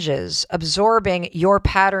sponges absorbing your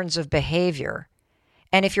patterns of behavior.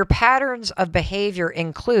 And if your patterns of behavior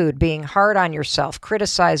include being hard on yourself,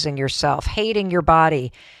 criticizing yourself, hating your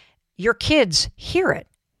body, your kids hear it.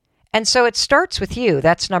 And so it starts with you.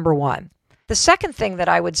 That's number one. The second thing that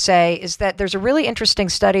I would say is that there's a really interesting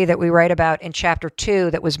study that we write about in chapter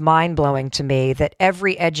 2 that was mind-blowing to me that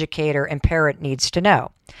every educator and parent needs to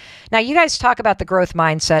know. Now, you guys talk about the growth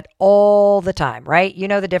mindset all the time, right? You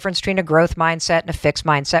know the difference between a growth mindset and a fixed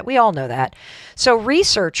mindset. We all know that. So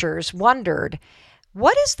researchers wondered,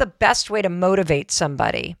 what is the best way to motivate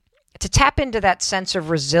somebody to tap into that sense of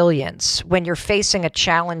resilience when you're facing a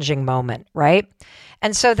challenging moment, right?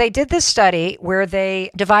 And so they did this study where they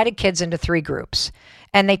divided kids into 3 groups,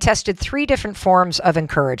 and they tested 3 different forms of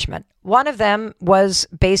encouragement. One of them was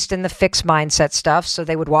based in the fixed mindset stuff. So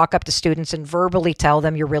they would walk up to students and verbally tell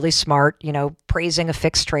them you're really smart, praising a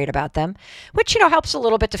fixed trait about them, which, helps a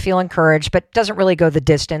little bit to feel encouraged, but doesn't really go the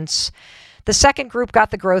distance. The second group got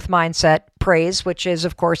the growth mindset praise, which is,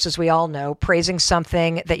 of course, as we all know, praising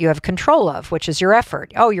something that you have control of, which is your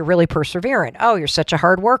effort. Oh, you're really perseverant. Oh, you're such a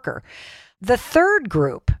hard worker. The third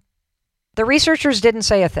group, the researchers didn't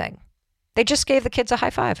say a thing. They just gave the kids a high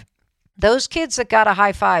five. Those kids that got a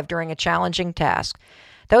high five during a challenging task,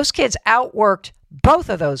 those kids outworked both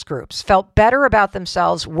of those groups, felt better about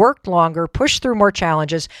themselves, worked longer, pushed through more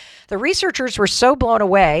challenges. The researchers were so blown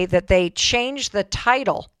away that they changed the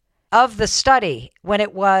title of the study when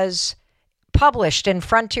it was published in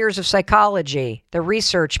Frontiers of Psychology, the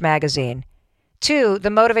research magazine, to the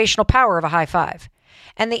motivational power of a high five.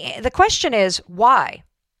 And the question is, why?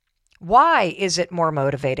 Why is it more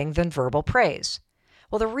motivating than verbal praise?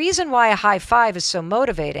 Well, the reason why a high five is so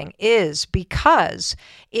motivating is because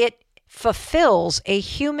it fulfills a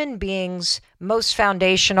human being's most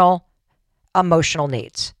foundational emotional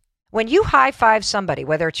needs. When you high five somebody,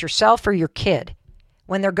 whether it's yourself or your kid,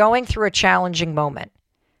 when they're going through a challenging moment,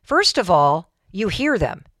 first of all, you hear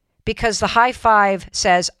them because the high five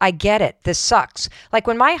says, I get it, this sucks. Like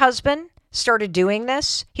when my husband started doing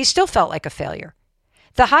this, he still felt like a failure.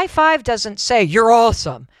 The high five doesn't say, you're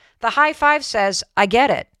awesome. The high five says, I get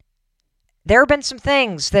it. There have been some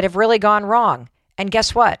things that have really gone wrong. And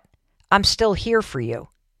guess what? I'm still here for you.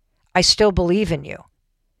 I still believe in you.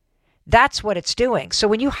 That's what it's doing. So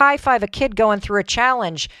when you high five a kid going through a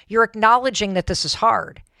challenge, you're acknowledging that this is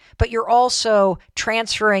hard, but you're also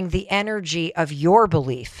transferring the energy of your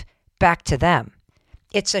belief back to them.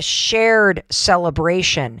 It's a shared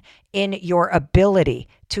celebration in your ability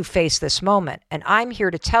to face this moment. And I'm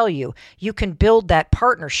here to tell you, you can build that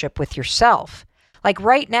partnership with yourself. Like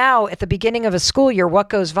right now, at the beginning of a school year, what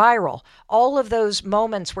goes viral? All of those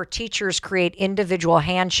moments where teachers create individual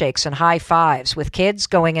handshakes and high fives with kids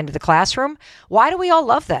going into the classroom. Why do we all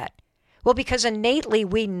love that? Well, because innately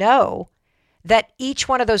we know that each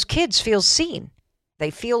one of those kids feels seen.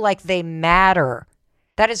 They feel like they matter.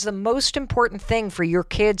 That is the most important thing for your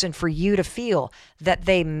kids and for you to feel, that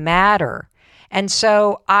they matter. And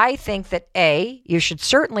so I think that A, you should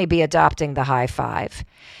certainly be adopting the high five,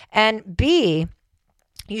 and B,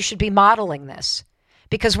 you should be modeling this.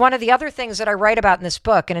 Because one of the other things that I write about in this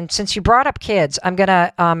book, and since you brought up kids, I'm going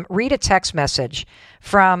to read a text message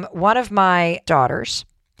from one of my daughters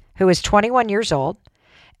who is 21 years old,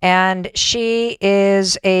 and she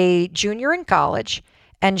is a junior in college,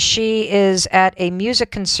 and she is at a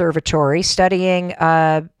music conservatory studying,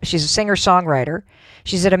 she's a singer-songwriter.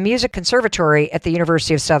 She's at a music conservatory at the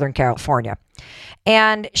University of Southern California.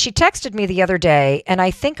 And she texted me the other day, and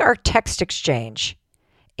I think our text exchange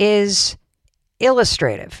is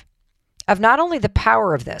illustrative of not only the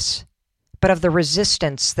power of this, but of the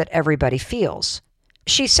resistance that everybody feels.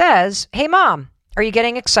 She says, "Hey, Mom, are you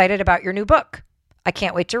getting excited about your new book? I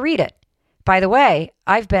can't wait to read it. By the way,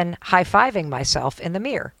 I've been high-fiving myself in the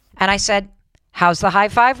mirror." And I said, "How's the high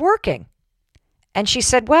five working?" And she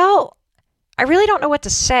said, "Well, I really don't know what to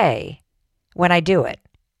say when I do it.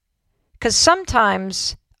 Because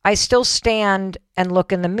sometimes I still stand and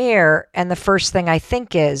look in the mirror, and the first thing I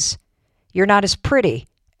think is, you're not as pretty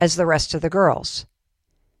as the rest of the girls."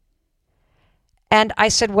 And I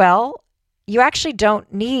said, "Well, you actually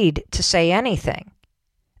don't need to say anything.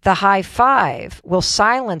 The high five will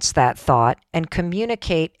silence that thought and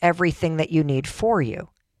communicate everything that you need for you."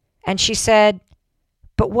 And she said,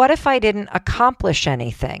 "But what if I didn't accomplish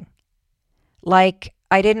anything? Like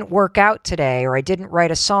I didn't work out today, or I didn't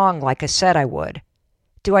write a song like I said I would.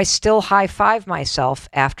 Do I still high five myself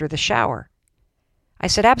after the shower?" I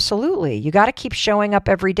said, "Absolutely. You got to keep showing up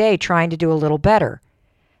every day trying to do a little better.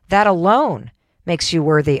 That alone makes you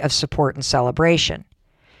worthy of support and celebration.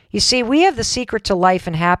 You see, we have the secret to life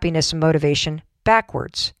and happiness and motivation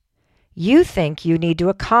backwards. You think you need to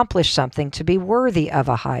accomplish something to be worthy of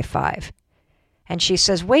a high five." And she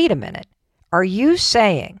says, "Wait a minute. Are you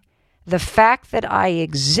saying the fact that I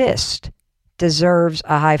exist deserves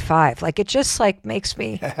a high five?" Like, it just makes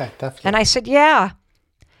me. Definitely. And I said, "Yeah.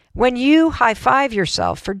 When you high five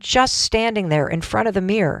yourself for just standing there in front of the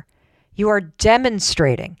mirror, you are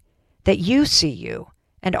demonstrating that you see you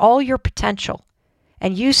and all your potential,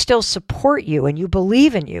 and you still support you, and you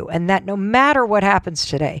believe in you, and that no matter what happens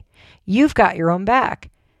today, you've got your own back."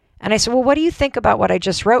 And I said, "Well, what do you think about what I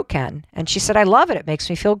just wrote, Ken?" And she said, "I love it. It makes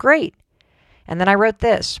me feel great." And then I wrote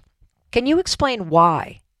this: "Can you explain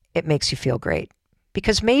why it makes you feel great?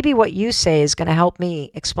 Because maybe what you say is going to help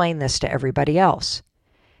me explain this to everybody else."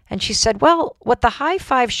 And she said, "Well, what the high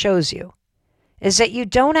five shows you is that you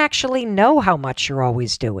don't actually know how much you're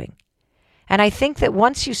always doing. And I think that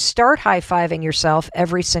once you start high-fiving yourself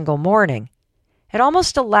every single morning, it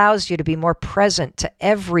almost allows you to be more present to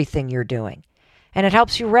everything you're doing. And it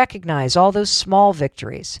helps you recognize all those small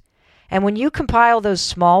victories. And when you compile those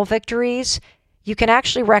small victories, you can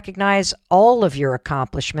actually recognize all of your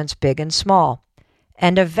accomplishments, big and small,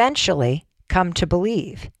 and eventually come to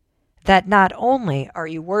believe that not only are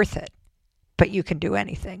you worth it, but you can do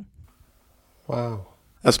anything." Wow.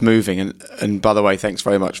 That's moving. And by the way, thanks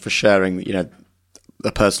very much for sharing,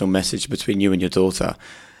 the personal message between you and your daughter.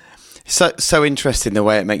 So interesting the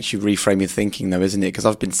way it makes you reframe your thinking, though, isn't it? Because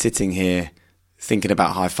I've been sitting here thinking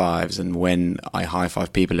about high fives and when I high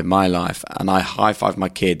five people in my life, and I high five my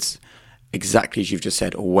kids exactly as you've just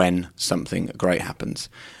said, when something great happens.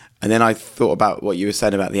 And then I thought about what you were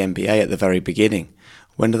saying about the NBA at the very beginning.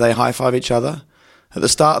 When do they high five each other? At the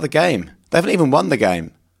start of the game. They haven't even won the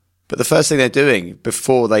game. But the first thing they're doing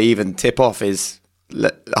before they even tip off is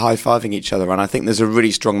high-fiving each other. And I think there's a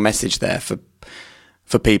really strong message there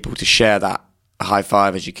for people to share that high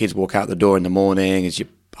five as your kids walk out the door in the morning, as your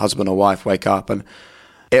husband or wife wake up. And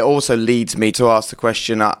it also leads me to ask the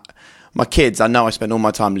question, my kids, I know I spend all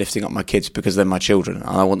my time lifting up my kids because they're my children and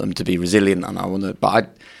I want them to be resilient, and but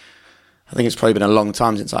I think it's probably been a long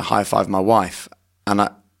time since I high-fived my wife. And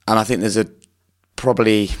I think there's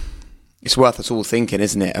it's worth us all thinking,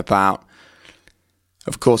 isn't it, about,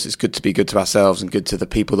 of course, it's good to be good to ourselves and good to the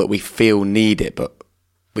people that we feel need it, but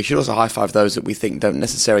we should also high-five those that we think don't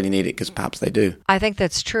necessarily need it because perhaps they do. I think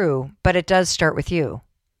that's true, but it does start with you.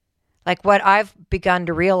 Like, what I've begun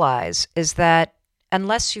to realize is that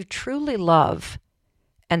unless you truly love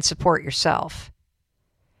and support yourself,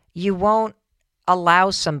 you won't allow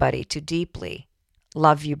somebody to deeply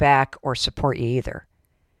love you back or support you either.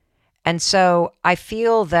 And so I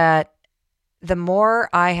feel that the more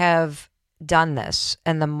I have done this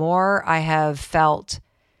and the more I have felt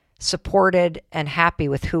supported and happy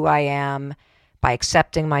with who I am by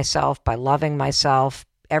accepting myself, by loving myself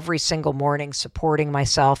every single morning, supporting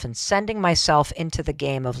myself and sending myself into the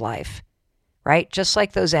game of life, right? Just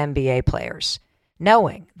like those NBA players,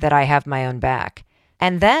 knowing that I have my own back,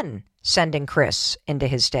 and then sending Chris into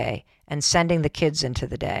his day and sending the kids into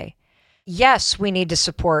the day. Yes, we need to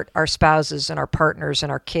support our spouses and our partners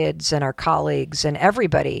and our kids and our colleagues, and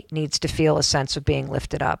everybody needs to feel a sense of being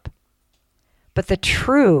lifted up. But the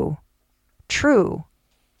true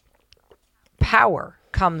power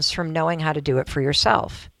comes from knowing how to do it for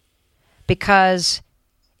yourself. Because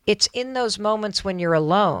it's in those moments when you're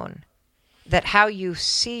alone that how you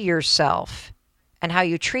see yourself and how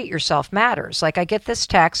you treat yourself matters. Like I get this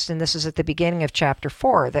text, and this is at the beginning of chapter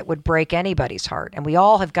 4, that would break anybody's heart. And we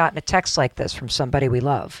all have gotten a text like this from somebody we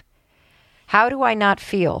love. How do I not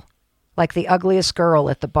feel like the ugliest girl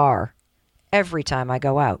at the bar every time I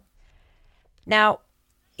go out? Now,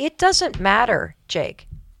 it doesn't matter, Jake,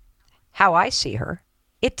 how I see her.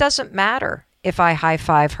 It doesn't matter if I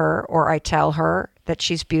high-five her or I tell her that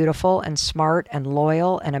she's beautiful and smart and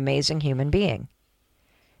loyal and amazing human being.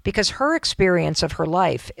 Because her experience of her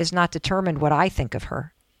life is not determined what I think of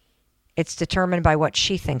her. It's determined by what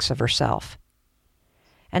she thinks of herself.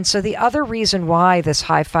 And so the other reason why this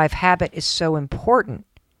high-five habit is so important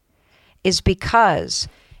is because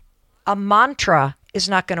a mantra is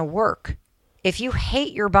not going to work. If you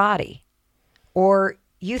hate your body, or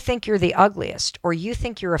you think you're the ugliest, or you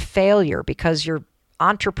think you're a failure because your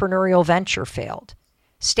entrepreneurial venture failed,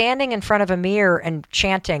 standing in front of a mirror and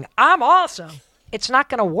chanting, "I'm awesome," it's not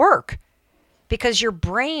going to work because your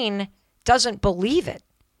brain doesn't believe it.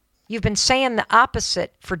 You've been saying the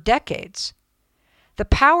opposite for decades. The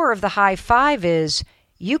power of the high five is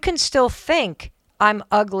you can still think I'm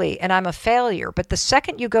ugly and I'm a failure, but the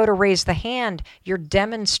second you go to raise the hand, you're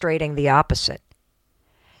demonstrating the opposite.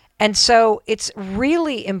 And so it's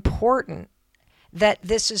really important that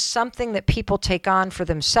this is something that people take on for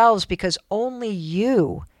themselves, because only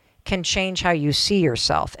you can change how you see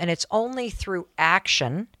yourself. And it's only through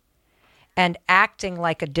action and acting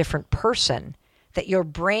like a different person that your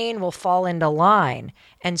brain will fall into line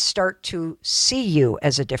and start to see you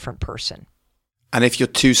as a different person. And if you're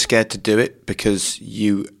too scared to do it because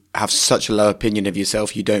you have such a low opinion of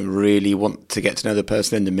yourself, you don't really want to get to know the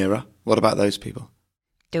person in the mirror, what about those people?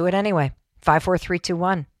 Do it anyway. 5, 4, 3, 2,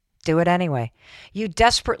 1. Do it anyway. You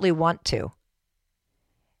desperately want to.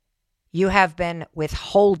 You have been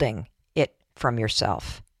withholding it from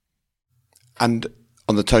yourself. And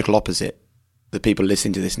on the total opposite, the people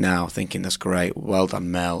listening to this now thinking, that's great, well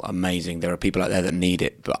done, Mel, amazing. There are people out there that need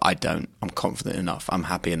it, but I don't. I'm confident enough. I'm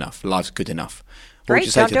happy enough. Life's good enough. What would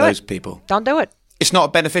you say to those people? Don't do it. It's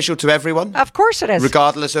not beneficial to everyone. Of course it is.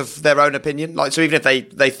 Regardless of their own opinion. Like, so even if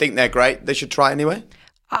they think they're great, they should try anyway?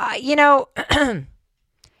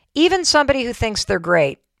 Even somebody who thinks they're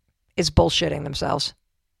great is bullshitting themselves.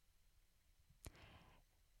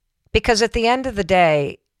 Because at the end of the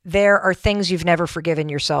day, there are things you've never forgiven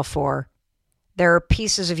yourself for. There are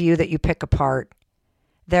pieces of you that you pick apart.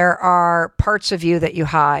 There are parts of you that you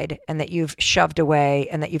hide and that you've shoved away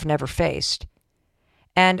and that you've never faced.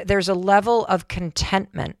 And there's a level of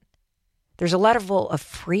contentment. There's a level of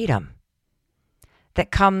freedom that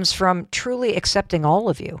comes from truly accepting all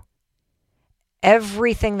of you.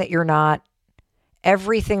 Everything that you're not,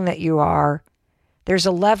 everything that you are. There's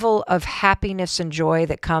a level of happiness and joy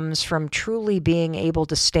that comes from truly being able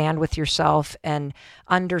to stand with yourself and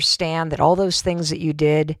understand that all those things that you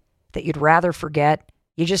did that you'd rather forget,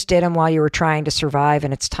 you just did them while you were trying to survive,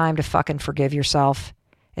 and it's time to fucking forgive yourself.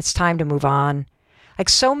 It's time to move on. Like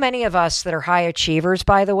so many of us that are high achievers,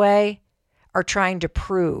 by the way, are trying to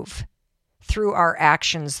prove through our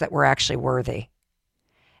actions that we're actually worthy.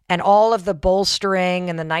 And all of the bolstering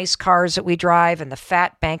and the nice cars that we drive and the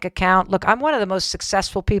fat bank account. Look, I'm one of the most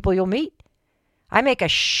successful people you'll meet. I make a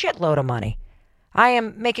shitload of money. I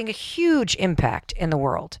am making a huge impact in the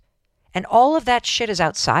world. And all of that shit is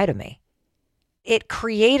outside of me. It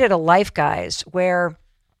created a life, guys, where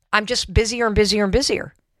I'm just busier and busier and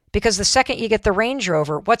busier. Because the second you get the Range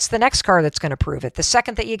Rover, what's the next car that's going to prove it? The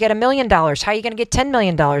second that you get $1 million, how are you going to get $10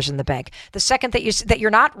 million in the bank? The second that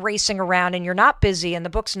you're not racing around and you're not busy and the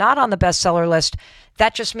book's not on the bestseller list,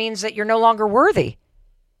 that just means that you're no longer worthy.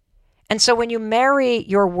 And so when you marry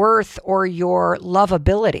your worth or your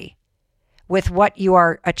lovability with what you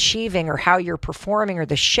are achieving or how you're performing or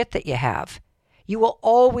the shit that you have, You will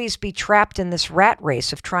always be trapped in this rat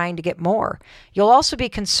race of trying to get more. You'll also be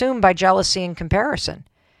consumed by jealousy and comparison,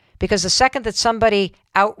 because the second that somebody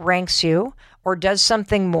outranks you or does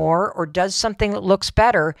something more or does something that looks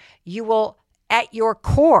better, you will, at your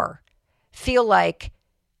core, feel like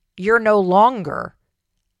you're no longer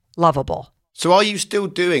lovable. So are you still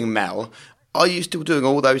doing, Mel? Are you still doing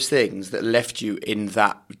all those things that left you in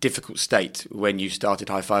that difficult state when you started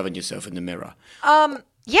high-fiving yourself in the mirror?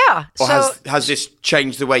 Yeah. Or so, has this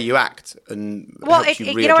changed the way you act and helped you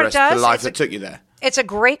you know what it readdress does? the life that took you there? It's a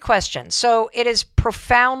great question. So it is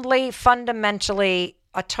profoundly, fundamentally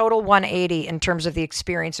a total 180 in terms of the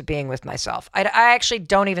experience of being with myself. I actually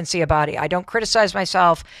don't even see a body. I don't criticize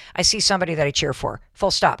myself. I see somebody that I cheer for.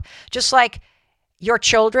 Full stop. Just like your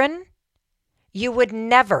children, you would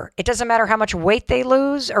never, it doesn't matter how much weight they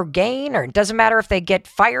lose or gain, or it doesn't matter if they get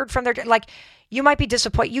fired from their, like, you might be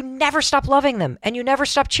disappointed. You never stop loving them and you never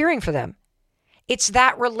stop cheering for them. It's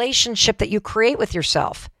that relationship that you create with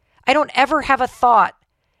yourself. I don't ever have a thought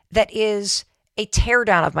that is a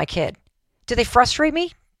teardown of my kid. Do they frustrate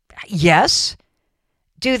me? Yes.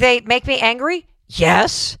 Do they make me angry?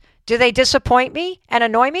 Yes. Do they disappoint me and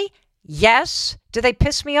annoy me? Yes. Do they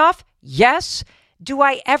piss me off? Yes. Do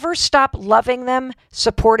I ever stop loving them,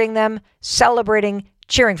 supporting them, celebrating,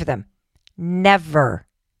 cheering for them? Never.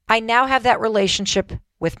 I now have that relationship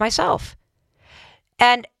with myself.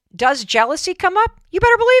 And does jealousy come up? You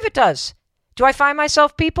better believe it does. Do I find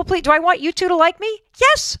myself people please? Do I want you two to like me?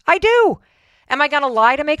 Yes, I do. Am I going to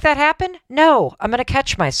lie to make that happen? No, I'm going to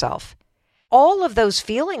catch myself. All of those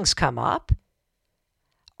feelings come up.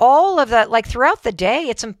 All of that, like throughout the day,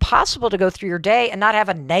 it's impossible to go through your day and not have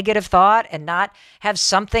a negative thought and not have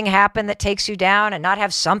something happen that takes you down and not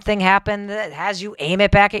have something happen that has you aim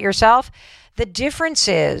it back at yourself. The difference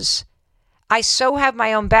is I so have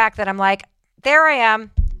my own back that I'm like, there I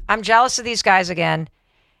am. I'm jealous of these guys again.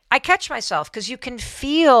 I catch myself because you can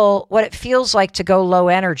feel what it feels like to go low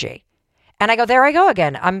energy. And I go, there I go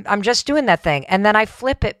again. I'm just doing that thing. And then I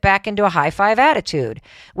flip it back into a high five attitude,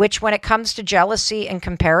 which when it comes to jealousy and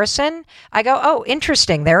comparison, I go, oh,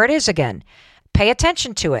 interesting. There it is again. Pay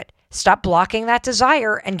attention to it. Stop blocking that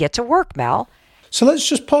desire and get to work, Mel. So let's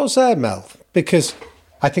just pause there, Mel, because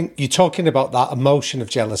I think you're talking about that emotion of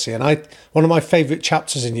jealousy. And one of my favourite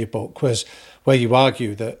chapters in your book was where you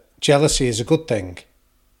argue that jealousy is a good thing.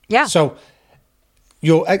 Yeah. So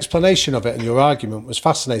your explanation of it and your argument was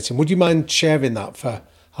fascinating. Would you mind sharing that for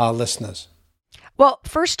our listeners? Well,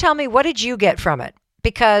 first tell me, what did you get from it?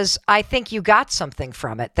 Because I think you got something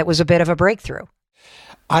from it that was a bit of a breakthrough.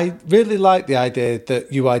 I really like the idea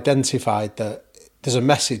that you identified that there's a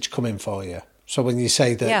message coming for you. So when you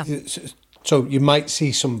say that, so you might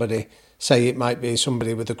see somebody, say it might be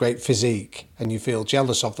somebody with a great physique and you feel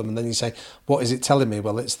jealous of them. And then you say, what is it telling me?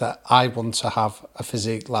 Well, it's that I want to have a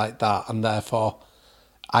physique like that. And therefore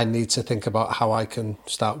I need to think about how I can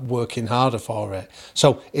start working harder for it.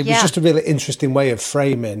 So it was just a really interesting way of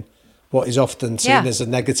framing what is often seen as a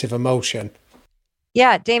negative emotion.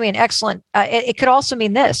 Yeah, Damien, excellent. It could also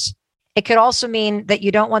mean this. It could also mean that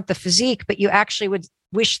you don't want the physique, but you actually would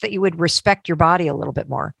wish that you would respect your body a little bit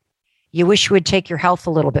more. You wish you would take your health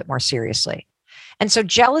a little bit more seriously. And so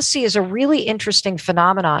jealousy is a really interesting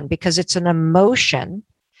phenomenon because it's an emotion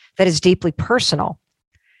that is deeply personal.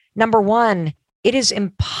 Number one, it is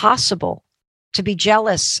impossible to be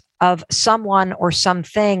jealous of someone or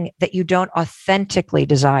something that you don't authentically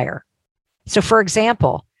desire. So for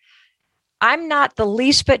example, I'm not the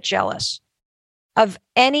least bit jealous of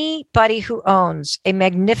anybody who owns a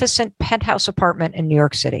magnificent penthouse apartment in New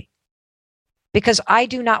York City because I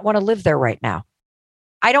do not want to live there right now.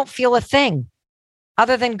 I don't feel a thing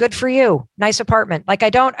other than good for you, nice apartment. Like I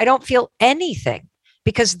don't feel anything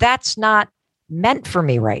because that's not meant for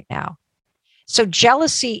me right now. So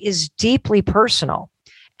jealousy is deeply personal.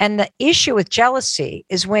 And the issue with jealousy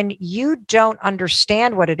is when you don't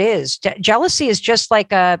understand what it is. Jealousy is just like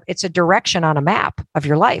it's a direction on a map of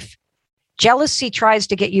your life. Jealousy tries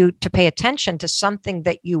to get you to pay attention to something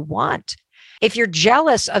that you want. If you're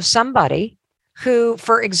jealous of somebody who,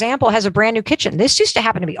 for example, has a brand new kitchen, this used to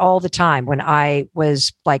happen to me all the time when I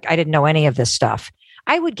was like, I didn't know any of this stuff.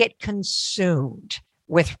 I would get consumed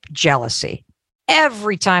with jealousy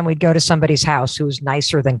every time we'd go to somebody's house who was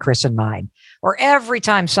nicer than Chris and mine, or every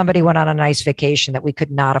time somebody went on a nice vacation that we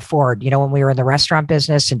could not afford, when we were in the restaurant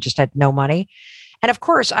business and just had no money. And of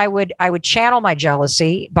course, I would channel my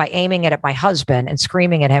jealousy by aiming it at my husband and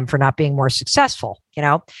screaming at him for not being more successful,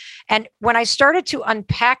 And when I started to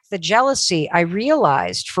unpack the jealousy, I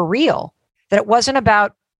realized for real that it wasn't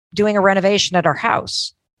about doing a renovation at our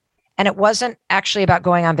house. And it wasn't actually about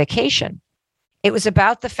going on vacation. It was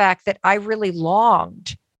about the fact that I really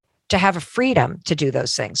longed to have a freedom to do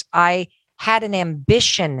those things. I had an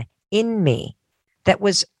ambition in me that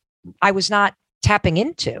I was not tapping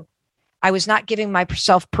into. I was not giving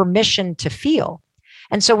myself permission to feel.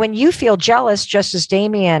 And so when you feel jealous, just as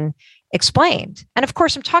Damien explained, and of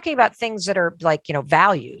course, I'm talking about things that are like,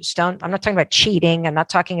 values. I'm not talking about cheating. I'm not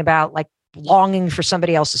talking about like longing for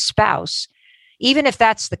somebody else's spouse. Even if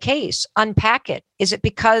that's the case, unpack it. Is it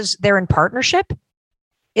because they're in partnership?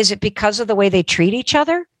 Is it because of the way they treat each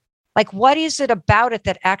other? Like, what is it about it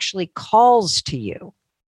that actually calls to you?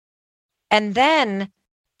 And then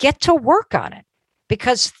get to work on it,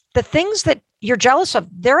 because the things that you're jealous of,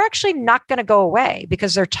 they're actually not going to go away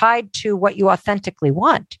because they're tied to what you authentically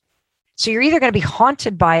want. So you're either going to be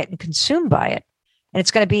haunted by it and consumed by it, and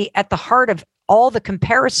it's going to be at the heart of all the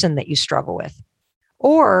comparison that you struggle with,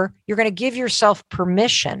 or you're going to give yourself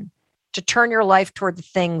permission to turn your life toward the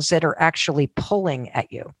things that are actually pulling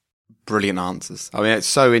at you. Brilliant answers. I mean, it's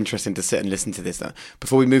so interesting to sit and listen to this.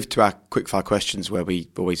 Before we move to our quickfire questions, where we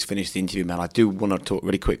always finish the interview, Mel, I do want to talk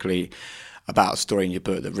really quickly about a story in your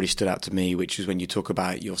book that really stood out to me, which is when you talk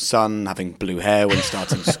about your son having blue hair when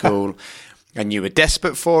starting school, and you were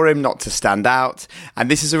desperate for him not to stand out. And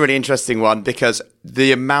this is a really interesting one because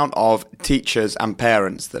the amount of teachers and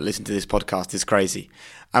parents that listen to this podcast is crazy.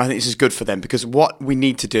 And I think this is good for them, because what we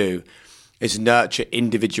need to do is nurture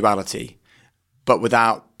individuality, but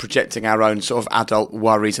without projecting our own sort of adult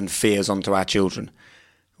worries and fears onto our children.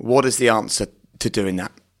 What is the answer to doing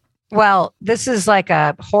that? Well, this is like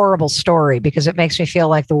a horrible story because it makes me feel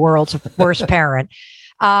like the world's worst parent.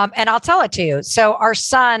 And I'll tell it to you. So our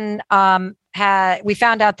son, we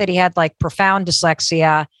found out that he had like profound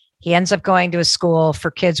dyslexia. He ends up going to a school for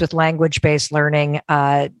kids with language-based learning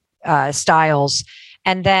styles.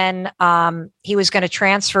 And then he was going to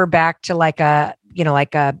transfer back to like a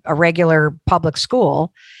regular public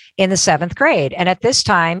school in the 7th grade. And at this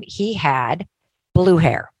time, he had blue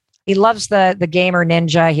hair. He loves the gamer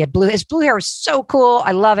ninja. He had his blue hair was so cool.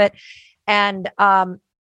 I love it. And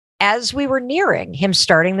as we were nearing him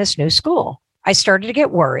starting this new school, I started to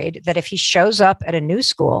get worried that if he shows up at a new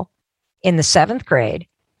school in the 7th grade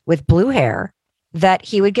with blue hair, that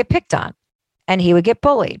he would get picked on and he would get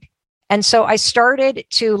bullied. And so I started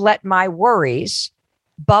to let my worries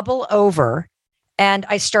bubble over. And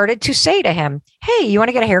I started to say to him, hey, you want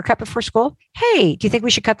to get a haircut before school? Hey, do you think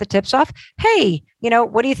we should cut the tips off? Hey,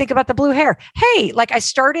 what do you think about the blue hair? Hey, like I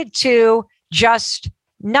started to just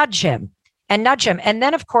nudge him. And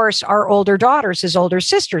then, of course, our older daughters, his older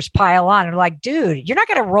sisters, pile on and are like, dude, you're not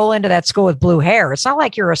going to roll into that school with blue hair. It's not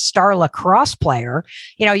like you're a star lacrosse player.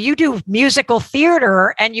 You do musical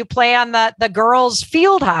theater and you play on the girls'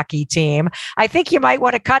 field hockey team. I think you might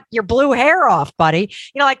want to cut your blue hair off, buddy.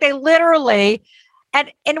 Like they literally...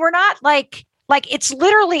 And we're not like it's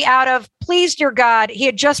literally out of, please, dear God, he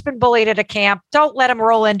had just been bullied at a camp. Don't let him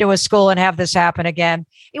roll into a school and have this happen again.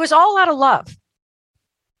 It was all out of love.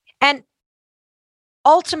 And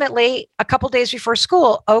ultimately, a couple days before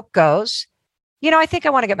school, Oak goes, I think I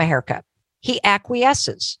want to get my hair cut. He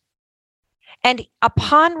acquiesces. And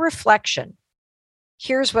upon reflection,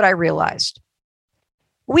 here's what I realized.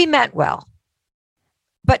 We meant well,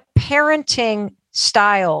 but parenting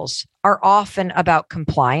styles are often about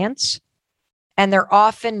compliance, and they're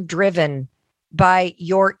often driven by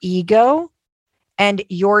your ego and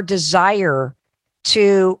your desire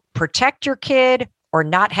to protect your kid or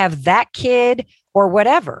not have that kid or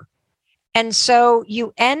whatever. And so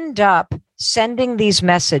you end up sending these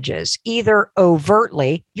messages either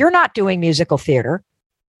overtly, you're not doing musical theater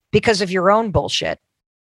because of your own bullshit,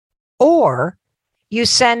 or you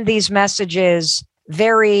send these messages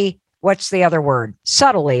very, what's the other word?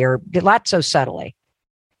 Subtly, or not so subtly,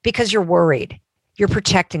 because you're worried. You're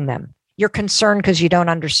protecting them. You're concerned because you don't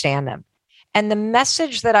understand them. And the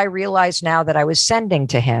message that I realize now that I was sending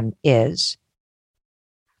to him is,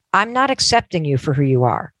 I'm not accepting you for who you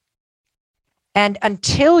are. And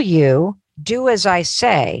until you do as I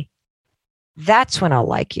say, that's when I'll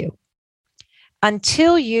like you.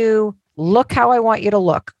 Until you look how I want you to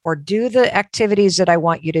look or do the activities that I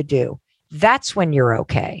want you to do, that's when you're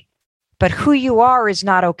okay. But who you are is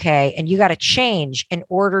not okay, and you got to change in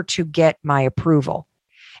order to get my approval.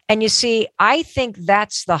 And you see, I think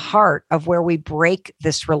that's the heart of where we break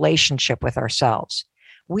this relationship with ourselves.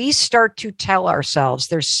 We start to tell ourselves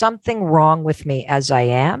there's something wrong with me as I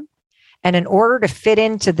am. And in order to fit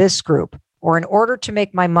into this group, or in order to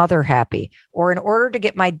make my mother happy, or in order to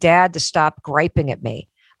get my dad to stop griping at me,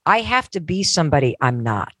 I have to be somebody I'm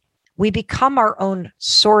not. We become our own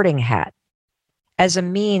sorting hat as a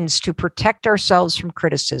means to protect ourselves from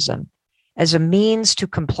criticism, as a means to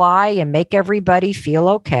comply and make everybody feel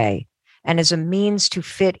okay, and as a means to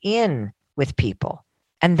fit in with people.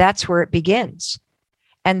 And that's where it begins.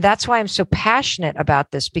 And that's why I'm so passionate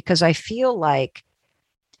about this, because I feel like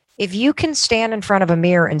if you can stand in front of a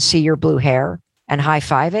mirror and see your blue hair and high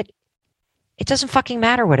five it, it doesn't fucking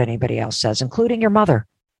matter what anybody else says, including your mother.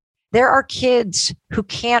 There are kids who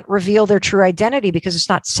can't reveal their true identity because it's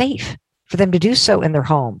not safe for them to do so in their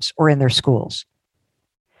homes or in their schools.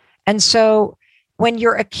 And so when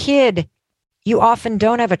you're a kid, you often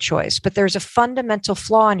don't have a choice, but there's a fundamental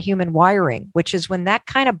flaw in human wiring, which is when that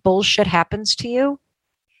kind of bullshit happens to you,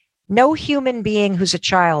 no human being who's a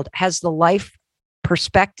child has the life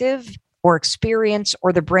perspective or experience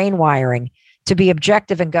or the brain wiring to be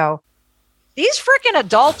objective and go, these freaking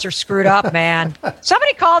adults are screwed up, man.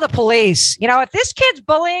 Somebody call the police. You know, if this kid's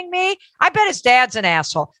bullying me, I bet his dad's an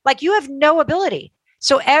asshole. Like, you have no ability.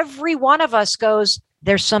 So every one of us goes,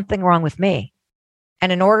 there's something wrong with me.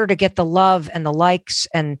 And in order to get the love and the likes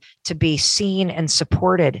and to be seen and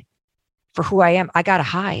supported for who I am, I got to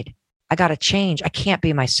hide. I got to change. I can't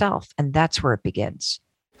be myself. And that's where it begins.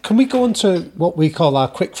 Can we go on to what we call our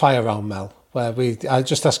quick fire round, Mel, where I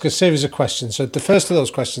just ask a series of questions. So the first of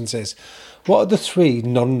those questions is, what are the 3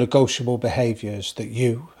 non-negotiable behaviours that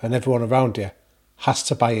you and everyone around you has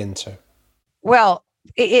to buy into? Well,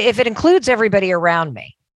 if it includes everybody around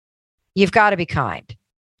me, you've got to be kind.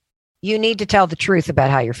 You need to tell the truth about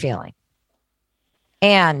how you're feeling.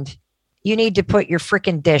 And you need to put your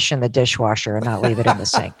freaking dish in the dishwasher and not leave it in the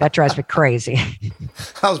sink. That drives me crazy.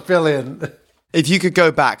 That was brilliant. If you could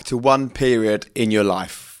go back to one period in your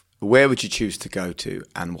life, where would you choose to go to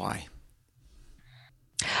and why?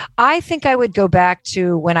 I think I would go back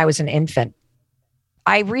to when I was an infant.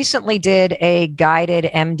 I recently did a guided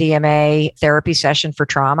MDMA therapy session for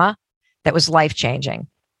trauma that was life-changing.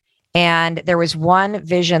 And there was one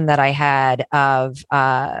vision that I had of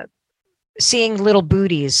seeing little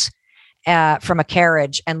booties from a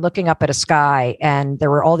carriage and looking up at a sky. And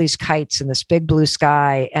there were all these kites in this big blue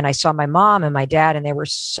sky. And I saw my mom and my dad, and they were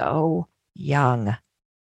so young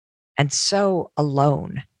and so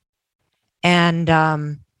alone. And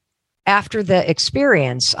after the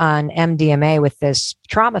experience on MDMA with this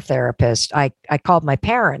trauma therapist, I called my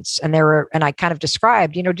parents, and I kind of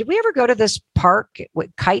described, did we ever go to this park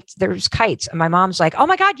with kites? There's kites. And my mom's like, oh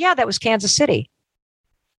my God, yeah, that was Kansas City.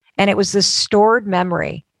 And it was this stored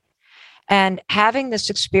memory. And having this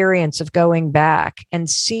experience of going back and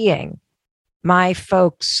seeing my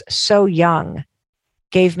folks so young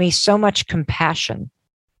gave me so much compassion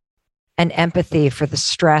and empathy for the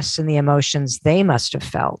stress and the emotions they must have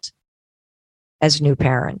felt as new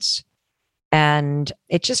parents. And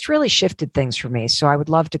it just really shifted things for me. So I would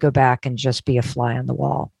love to go back and just be a fly on the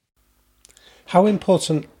wall. How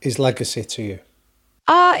important is legacy to you?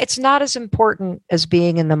 It's not as important as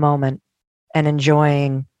being in the moment and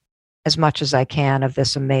enjoying as much as I can of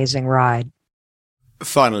this amazing ride.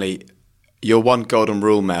 Finally, your one golden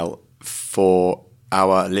rule, Mel, for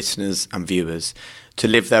our listeners and viewers to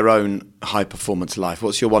live their own high-performance life.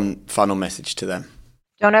 What's your one final message to them?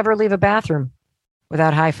 Don't ever leave a bathroom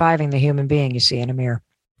without high-fiving the human being you see in a mirror.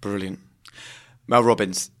 Brilliant. Mel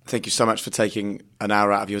Robbins, thank you so much for taking an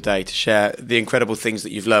hour out of your day to share the incredible things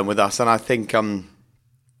that you've learned with us. And I think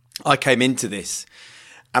I came into this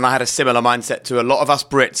and I had a similar mindset to a lot of us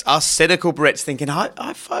Brits, us cynical Brits, thinking,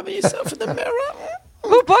 high-fiving yourself in the mirror.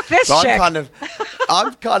 Who booked this chick?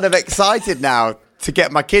 I'm kind of excited now to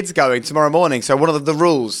get my kids going tomorrow morning. So one of the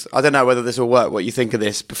rules, I don't know whether this will work, what you think of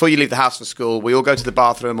this. Before you leave the house for school, we all go to the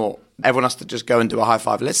bathroom, or everyone has to just go and do a high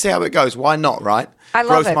five. Let's see how it goes. Why not, right? I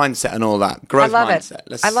love Growth it. mindset and all that. Growth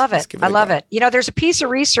mindset. I love it. I love it. There's a piece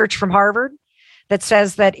of research from Harvard that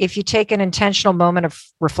says that if you take an intentional moment of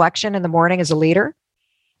reflection in the morning as a leader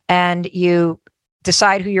and you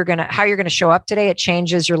decide how you're going to show up today, it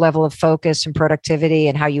changes your level of focus and productivity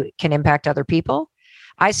and how you can impact other people.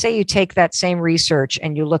 I say you take that same research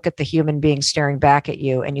and you look at the human being staring back at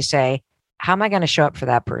you and you say, how am I going to show up for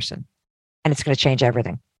that person? And it's going to change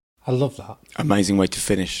everything. I love that. Amazing way to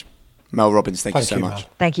finish. Mel Robbins, thank you so much. Mel.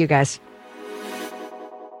 Thank you, guys.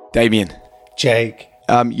 Damien. Jake.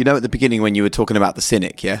 At the beginning when you were talking about the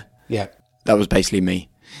cynic, yeah? Yeah. That was basically me.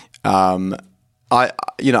 I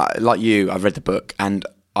like you, I've read the book and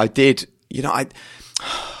I did,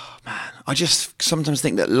 I just sometimes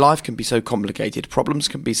think that life can be so complicated. Problems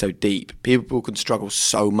can be so deep. People can struggle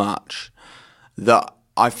so much that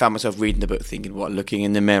I found myself reading the book thinking, looking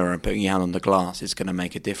in the mirror and putting your hand on the glass is going to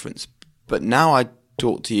make a difference. But now I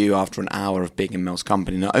talk to you after an hour of being in Mel's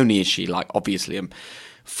company. Not only is she obviously I'm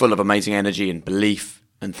full of amazing energy and belief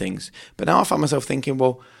and things, but now I find myself thinking,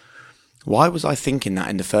 Why was I thinking that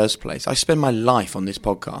in the first place? I spend my life on this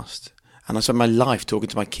podcast, and I spend my life talking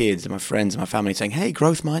to my kids and my friends and my family saying, hey,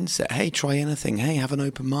 growth mindset, hey, try anything, hey, have an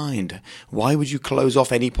open mind. Why would you close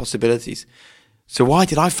off any possibilities? So why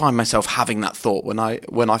did I find myself having that thought when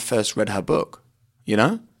I first read her book, you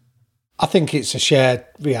know? I think it's a shared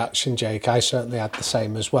reaction, Jake. I certainly had the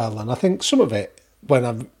same as well. And I think some of it, when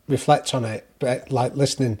I reflect on it, like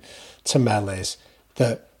listening to Mel, is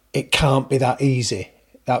that it can't be that easy.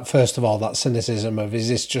 That, first of all, that cynicism of, is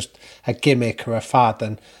this just a gimmick or a fad?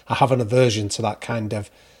 And I have an aversion to that kind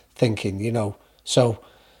of thinking, you know. So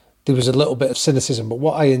there was a little bit of cynicism. But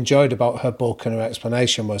what I enjoyed about her book and her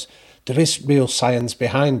explanation was there is real science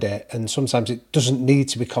behind it. And sometimes it doesn't need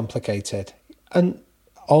to be complicated. And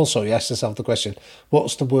also, you ask yourself the question,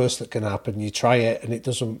 what's the worst that can happen? You try it and it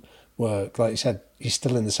doesn't work. Like you said, you're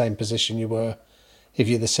still in the same position you were if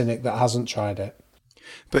you're the cynic that hasn't tried it.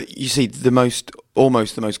 But you see,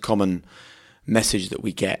 almost the most common message that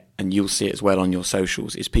we get, and you'll see it as well on your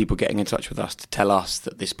socials, is people getting in touch with us to tell us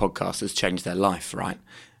that this podcast has changed their life, right?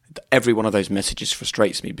 Every one of those messages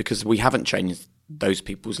frustrates me because we haven't changed those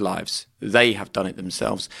people's lives. They have done it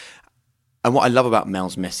themselves. And what I love about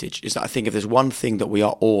Mel's message is that I think if there's one thing that we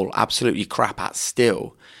are all absolutely crap at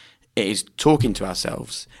still, it is talking to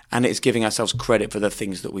ourselves, and it's giving ourselves credit for the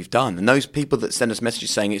things that we've done. And those people that send us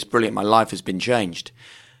messages saying it's brilliant, my life has been changed,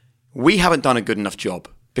 we haven't done a good enough job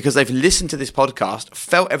because they've listened to this podcast,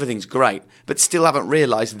 felt everything's great, but still haven't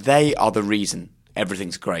realised they are the reason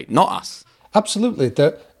everything's great, not us. Absolutely.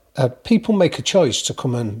 People make a choice to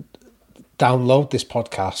come and download this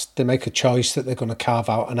podcast. They make a choice that they're going to carve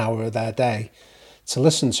out an hour of their day to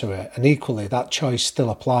listen to it. And equally, that choice still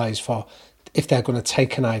applies for if they're going to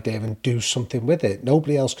take an idea and do something with it.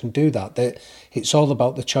 Nobody else can do that. It's all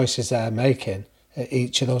about the choices they're making at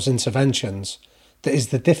each of those interventions. That is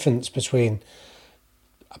the difference between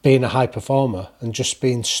being a high performer and just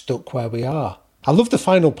being stuck where we are. I love the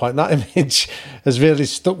final point. That image has really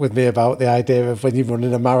stuck with me about the idea of when you're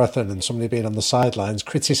running a marathon and somebody being on the sidelines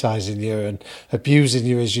criticising you and abusing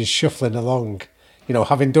you as you're shuffling along. You know,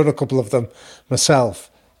 having done a couple of them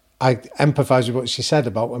myself, I empathise with what she said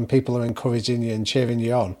about when people are encouraging you and cheering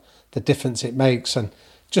you on, the difference it makes. And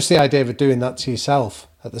just the idea of doing that to yourself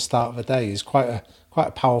at the start of a day is quite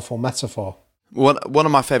a powerful metaphor. One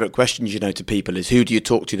of my favourite questions, to people is, who do you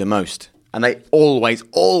talk to the most? And they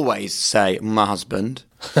always say my husband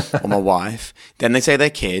or my wife. Then they say their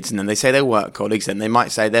kids, and then they say their work colleagues, and they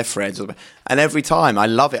might say their friends. And every time, I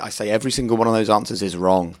love it, I say every single one of those answers is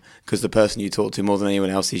wrong because the person you talk to more than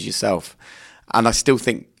anyone else is yourself. And I still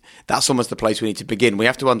think that's almost the place we need to begin. We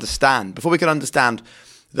have to understand, before we can understand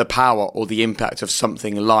the power or the impact of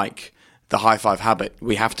something like the high five habit,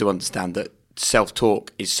 we have to understand that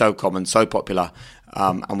self-talk is so common, so popular,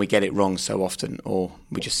 and we get it wrong so often, or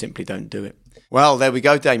we just simply don't do it. Well, there we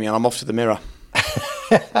go, Damien. I'm off to the mirror.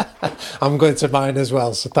 I'm going to mine as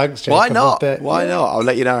well, so thanks, Jake. Why not? Why not? I'll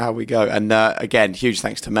let you know how we go. And again, huge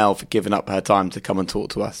thanks to Mel for giving up her time to come and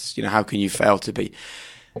talk to us. How can you fail to be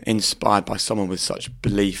inspired by someone with such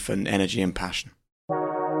belief and energy and passion?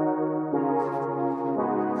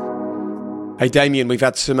 Hey Damien, we've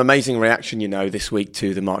had some amazing reaction, this week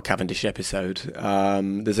to the Mark Cavendish episode.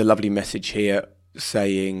 There's a lovely message here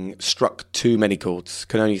saying, struck too many chords.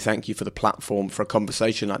 Can only thank you for the platform for a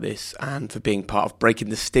conversation like this and for being part of breaking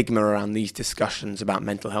the stigma around these discussions about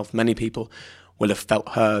mental health. Many people will have felt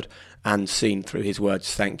heard and seen through his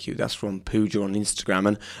words. Thank you. That's from Pooja on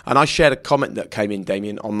Instagram. And I shared a comment that came in,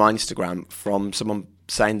 Damien, on my Instagram from someone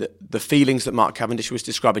saying that the feelings that Mark Cavendish was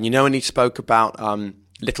describing, when he spoke about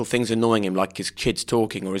little things annoying him, like his kids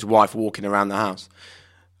talking or his wife walking around the house,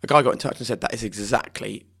 a guy got in touch and said, that is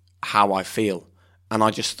exactly how I feel. And I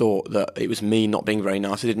just thought that it was me not being very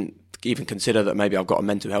nice. I didn't even consider that maybe I've got a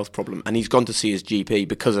mental health problem. And he's gone to see his GP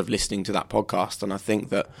because of listening to that podcast. And I think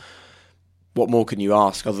that what more can you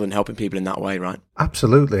ask other than helping people in that way, right?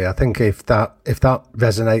 Absolutely. I think if that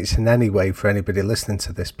resonates in any way for anybody listening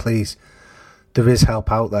to this, please, there is help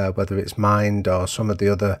out there, whether it's Mind or some of the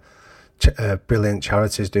other brilliant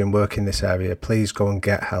charities doing work in this area. Please go and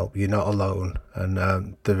get help. You're not alone.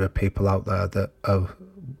 And there are people out there that are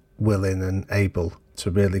willing and able to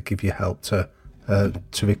really give you help to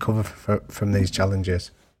recover from these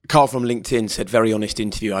challenges. Carl from LinkedIn said, very honest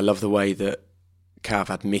interview. I love the way that Cav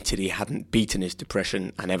admitted he hadn't beaten his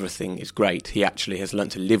depression and everything is great. He actually has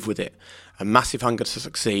learnt to live with it. A massive hunger to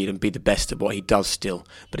succeed and be the best at what he does still,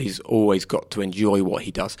 but he's always got to enjoy what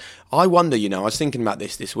he does. I wonder, I was thinking about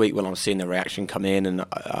this week when I was seeing the reaction come in, and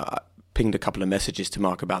I pinged a couple of messages to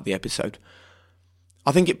Mark about the episode.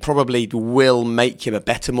 I think it probably will make him a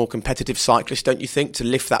better, more competitive cyclist, don't you think, to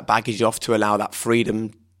lift that baggage off, to allow that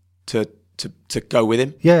freedom to go with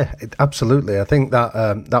him? Yeah, absolutely. I think that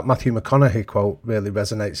that Matthew McConaughey quote really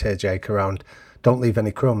resonates here, Jake, around don't leave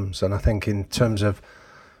any crumbs. And I think in terms of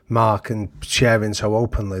Mark and sharing so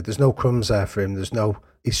openly, there's no crumbs there for him.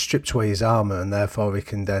 He's stripped away his armour, and therefore he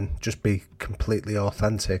can then just be completely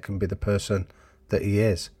authentic and be the person that he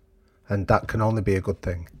is. And that can only be a good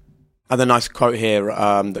thing. And the nice quote here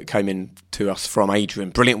that came in to us from Adrian.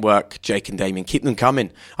 Brilliant work, Jake and Damien. Keep them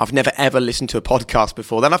coming. I've never ever listened to a podcast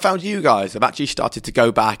before. Then I found you guys. I've actually started to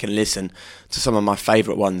go back and listen to some of my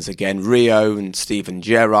favourite ones again. Rio and Stephen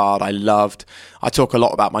Gerrard, I loved. I talk a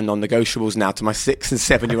lot about my non-negotiables now to my 6 and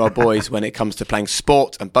 7-year-old boys when it comes to playing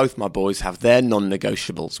sport. And both my boys have their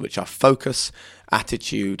non-negotiables, which are focus,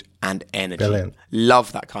 attitude and energy. Brilliant.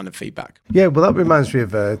 Love that kind of feedback. Yeah, well, that reminds me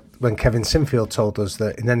of when Kevin Sinfield told us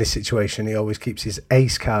that in any situation he always keeps his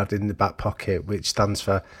ACE card in the back pocket, which stands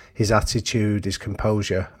for his attitude, his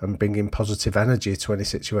composure and bringing positive energy to any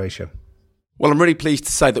situation. Well, I'm really pleased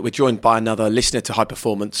to say that we're joined by another listener to High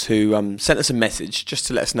Performance who sent us a message just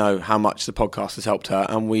to let us know how much the podcast has helped her,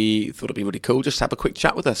 and we thought it'd be really cool just to have a quick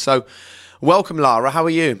chat with her. So welcome, Lara. How are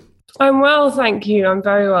you? I'm well, thank you. I'm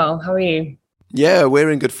very well. How are you? Yeah, we're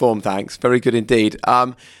in good form, thanks. Very good indeed.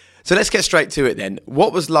 So let's get straight to it then.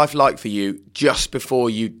 What was life like for you just before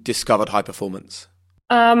you discovered High Performance?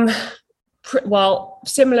 Well,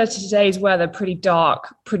 similar to today's weather, pretty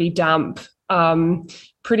dark, pretty damp,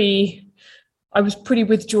 I was pretty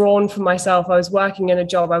withdrawn from myself. I was working in a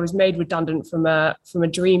job. I was made redundant from a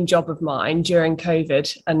dream job of mine during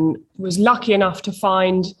COVID, and was lucky enough to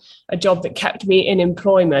find a job that kept me in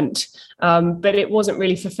employment. But it wasn't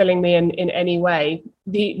really fulfilling me in any way.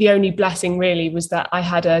 The only blessing really was that I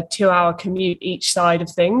had a 2-hour commute each side of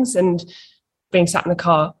things, and being sat in the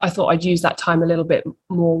car, I thought I'd use that time a little bit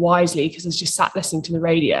more wisely because I was just sat listening to the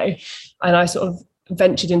radio, and I sort of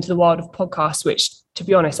ventured into the world of podcasts, which, to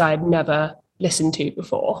be honest, I had never listened to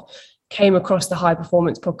before. Came across the High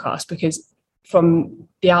Performance podcast because from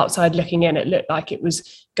the outside looking in, it looked like it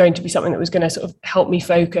was going to be something that was going to sort of help me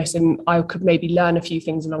focus, and I could maybe learn a few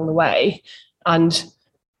things along the way. And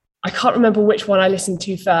I can't remember which one I listened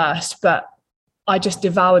to first, but I just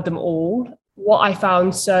devoured them all. What I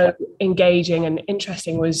found so engaging and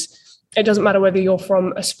interesting was it doesn't matter whether you're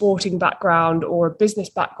from a sporting background or a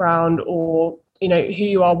business background, or you know who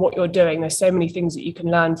you are, what you're doing. There's so many things that you can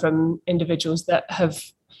learn from individuals that have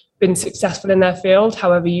been successful in their field,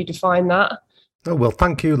 however you define that. Oh, well,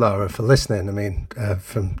 thank you, Laura, for listening. I mean,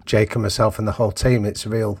 from Jake and myself and the whole team, it's a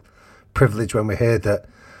real privilege when we hear that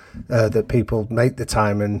that people make the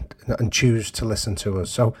time and choose to listen to us.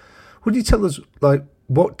 So would you tell us, like,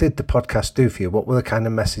 what did the podcast do for you? What were the kind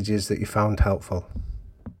of messages that you found helpful?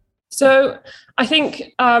 So I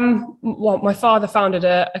think, my father founded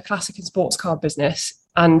a classic and sports car business.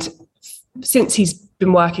 And since he's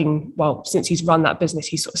run that business,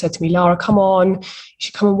 he sort of said to me, Lara, come on, you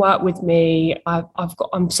should come and work with me.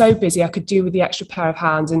 I'm so busy, I could do with the extra pair of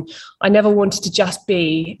hands. And I never wanted to just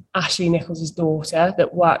be Ashley Nicholls' daughter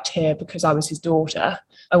that worked here because I was his daughter.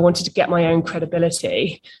 I wanted to get my own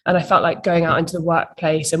credibility. And I felt like going out into the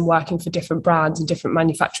workplace and working for different brands and different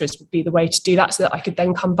manufacturers would be the way to do that, so that I could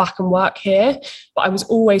then come back and work here. But I was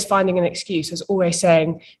always finding an excuse. I was always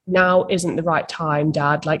saying, now isn't the right time,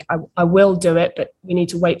 Dad. Like, I will do it, but we need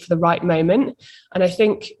to wait for the right moment. And I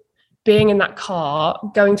think being in that car,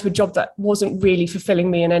 going to a job that wasn't really fulfilling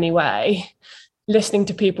me in any way, listening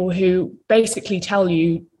to people who basically tell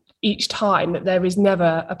you each time that there is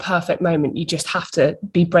never a perfect moment, you just have to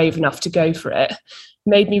be brave enough to go for it,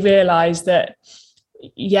 made me realize that,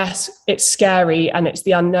 yes, it's scary and it's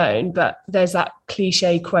the unknown, but there's that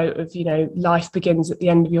cliche quote of, life begins at the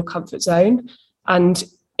end of your comfort zone. And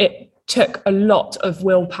it took a lot of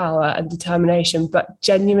willpower and determination, but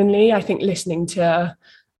genuinely, I think listening to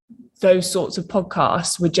those sorts of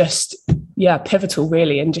podcasts were just, pivotal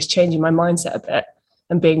really, and just changing my mindset a bit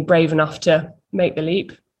and being brave enough to make the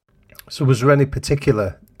leap. So was there any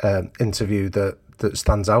particular interview that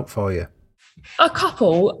stands out for you? A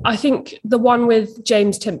couple. I think the one with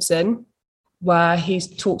James Timpson, where he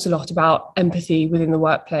talks a lot about empathy within the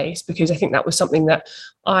workplace, because I think that was something that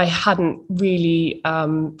I hadn't really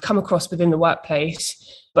come across within the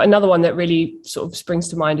workplace. But another one that really sort of springs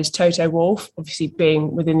to mind is Toto Wolff, obviously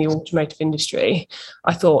being within the automotive industry.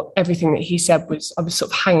 I thought everything that he said I was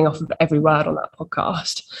sort of hanging off of every word on that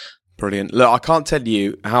podcast. Brilliant. Look, I can't tell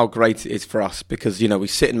you how great it is for us because, we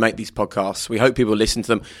sit and make these podcasts. We hope people listen to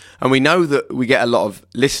them. And we know that we get a lot of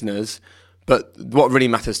listeners, But what really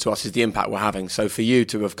matters to us is the impact we're having. So for you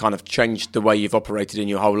to have kind of changed the way you've operated in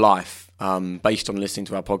your whole life based on listening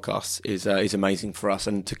to our podcasts is amazing for us.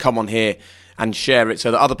 And to come on here and share it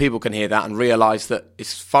so that other people can hear that and realise that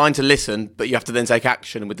it's fine to listen, but you have to then take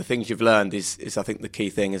action with the things you've learned is I think, the key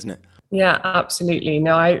thing, isn't it? Yeah, absolutely.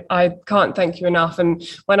 No, I can't thank you enough. And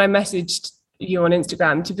when I messaged you on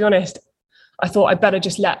Instagram, to be honest, I thought I'd better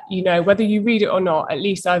just let you know, whether you read it or not, at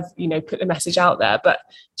least I've, put the message out there. But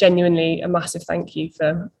genuinely a massive thank you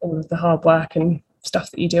for all of the hard work and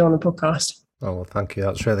stuff that you do on the podcast. Oh, well, thank you.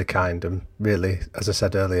 That's really kind and really, as I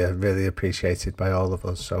said earlier, really appreciated by all of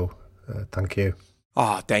us. So thank you.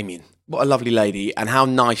 Ah, Damien, what a lovely lady, and how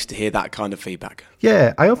nice to hear that kind of feedback.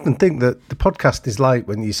 Yeah, I often think that the podcast is like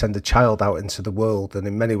when you send a child out into the world, and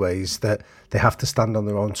in many ways that they have to stand on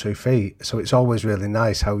their own 2 feet. So it's always really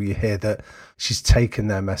nice how you hear that she's taken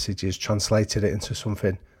their messages, translated it into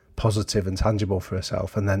something positive and tangible for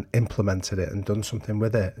herself, and then implemented it and done something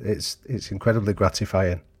with it. It's incredibly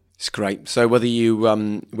gratifying. It's great. So whether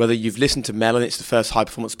you've listened to Mel and it's the first high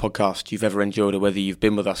performance podcast you've ever enjoyed, or whether you've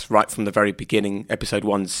been with us right from the very beginning, episode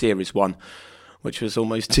 1, series 1, which was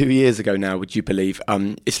almost 2 years ago now, would you believe?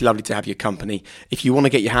 It's lovely to have your company. If you want to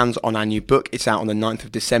get your hands on our new book, it's out on the 9th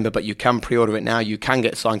of December, but you can pre-order it now. You can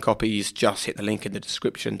get signed copies. Just hit the link in the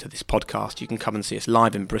description to this podcast. You can come and see us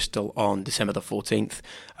live in Bristol on December the 14th.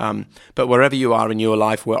 But wherever you are in your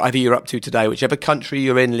life, wherever you're up to today, whichever country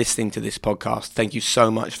you're in listening to this podcast, thank you so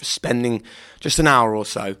much for spending just an hour or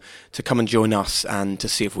so to come and join us and to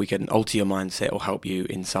see if we can alter your mindset or help you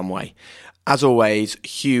in some way. As always,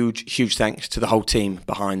 huge thanks to the whole team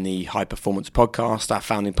behind the High Performance Podcast, our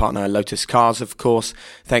founding partner, Lotus Cars, of course.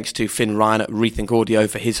 Thanks to Finn Ryan at Rethink Audio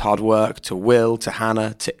for his hard work, to Will, to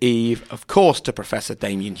Hannah, to Eve, of course, to Professor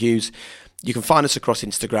Damien Hughes. You can find us across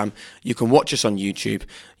Instagram. You can watch us on YouTube.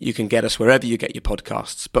 You can get us wherever you get your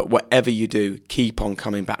podcasts. But whatever you do, keep on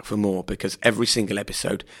coming back for more, because every single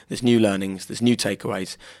episode, there's new learnings, there's new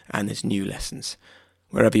takeaways, and there's new lessons.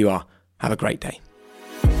 Wherever you are, have a great day.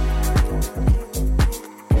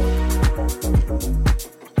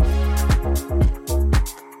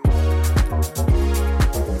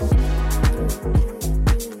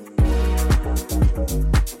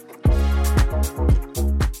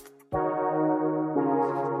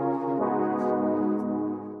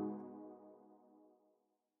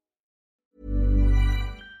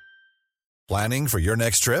 Planning for your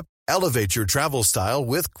next trip? Elevate your travel style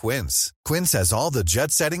with Quince. Quince has all the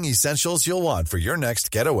jet-setting essentials you'll want for your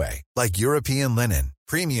next getaway, like European linen,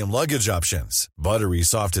 premium luggage options, buttery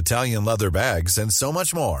soft Italian leather bags, and so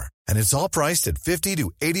much more. And it's all priced at 50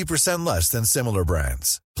 to 80% less than similar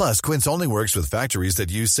brands. Plus, Quince only works with factories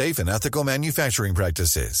that use safe and ethical manufacturing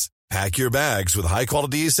practices. Pack your bags with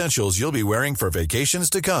high-quality essentials you'll be wearing for vacations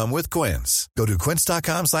to come with Quince. Go to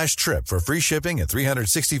quince.com/trip for free shipping and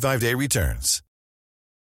 365-day returns.